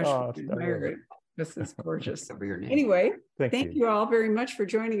how much you admire it. This is gorgeous. Anyway, thank you all very much for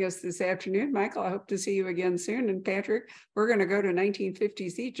joining us this afternoon. Michael, I hope to see you again soon. And Patrick, we're going to go to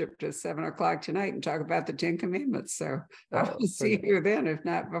 1950s Egypt at 7 o'clock tonight and talk about the 10 Commandments. So I will see you then, if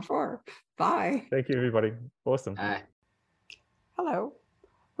not before. Bye. Thank you, everybody. Awesome. Hello.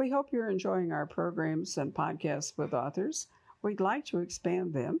 We hope you're enjoying our programs and podcasts with authors. We'd like to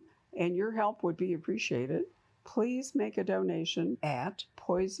expand them, and your help would be appreciated. Please make a donation at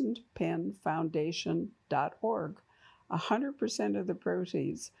poisonedpenfoundation.org. 100% of the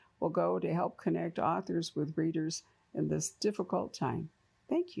proceeds will go to help connect authors with readers in this difficult time.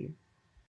 Thank you.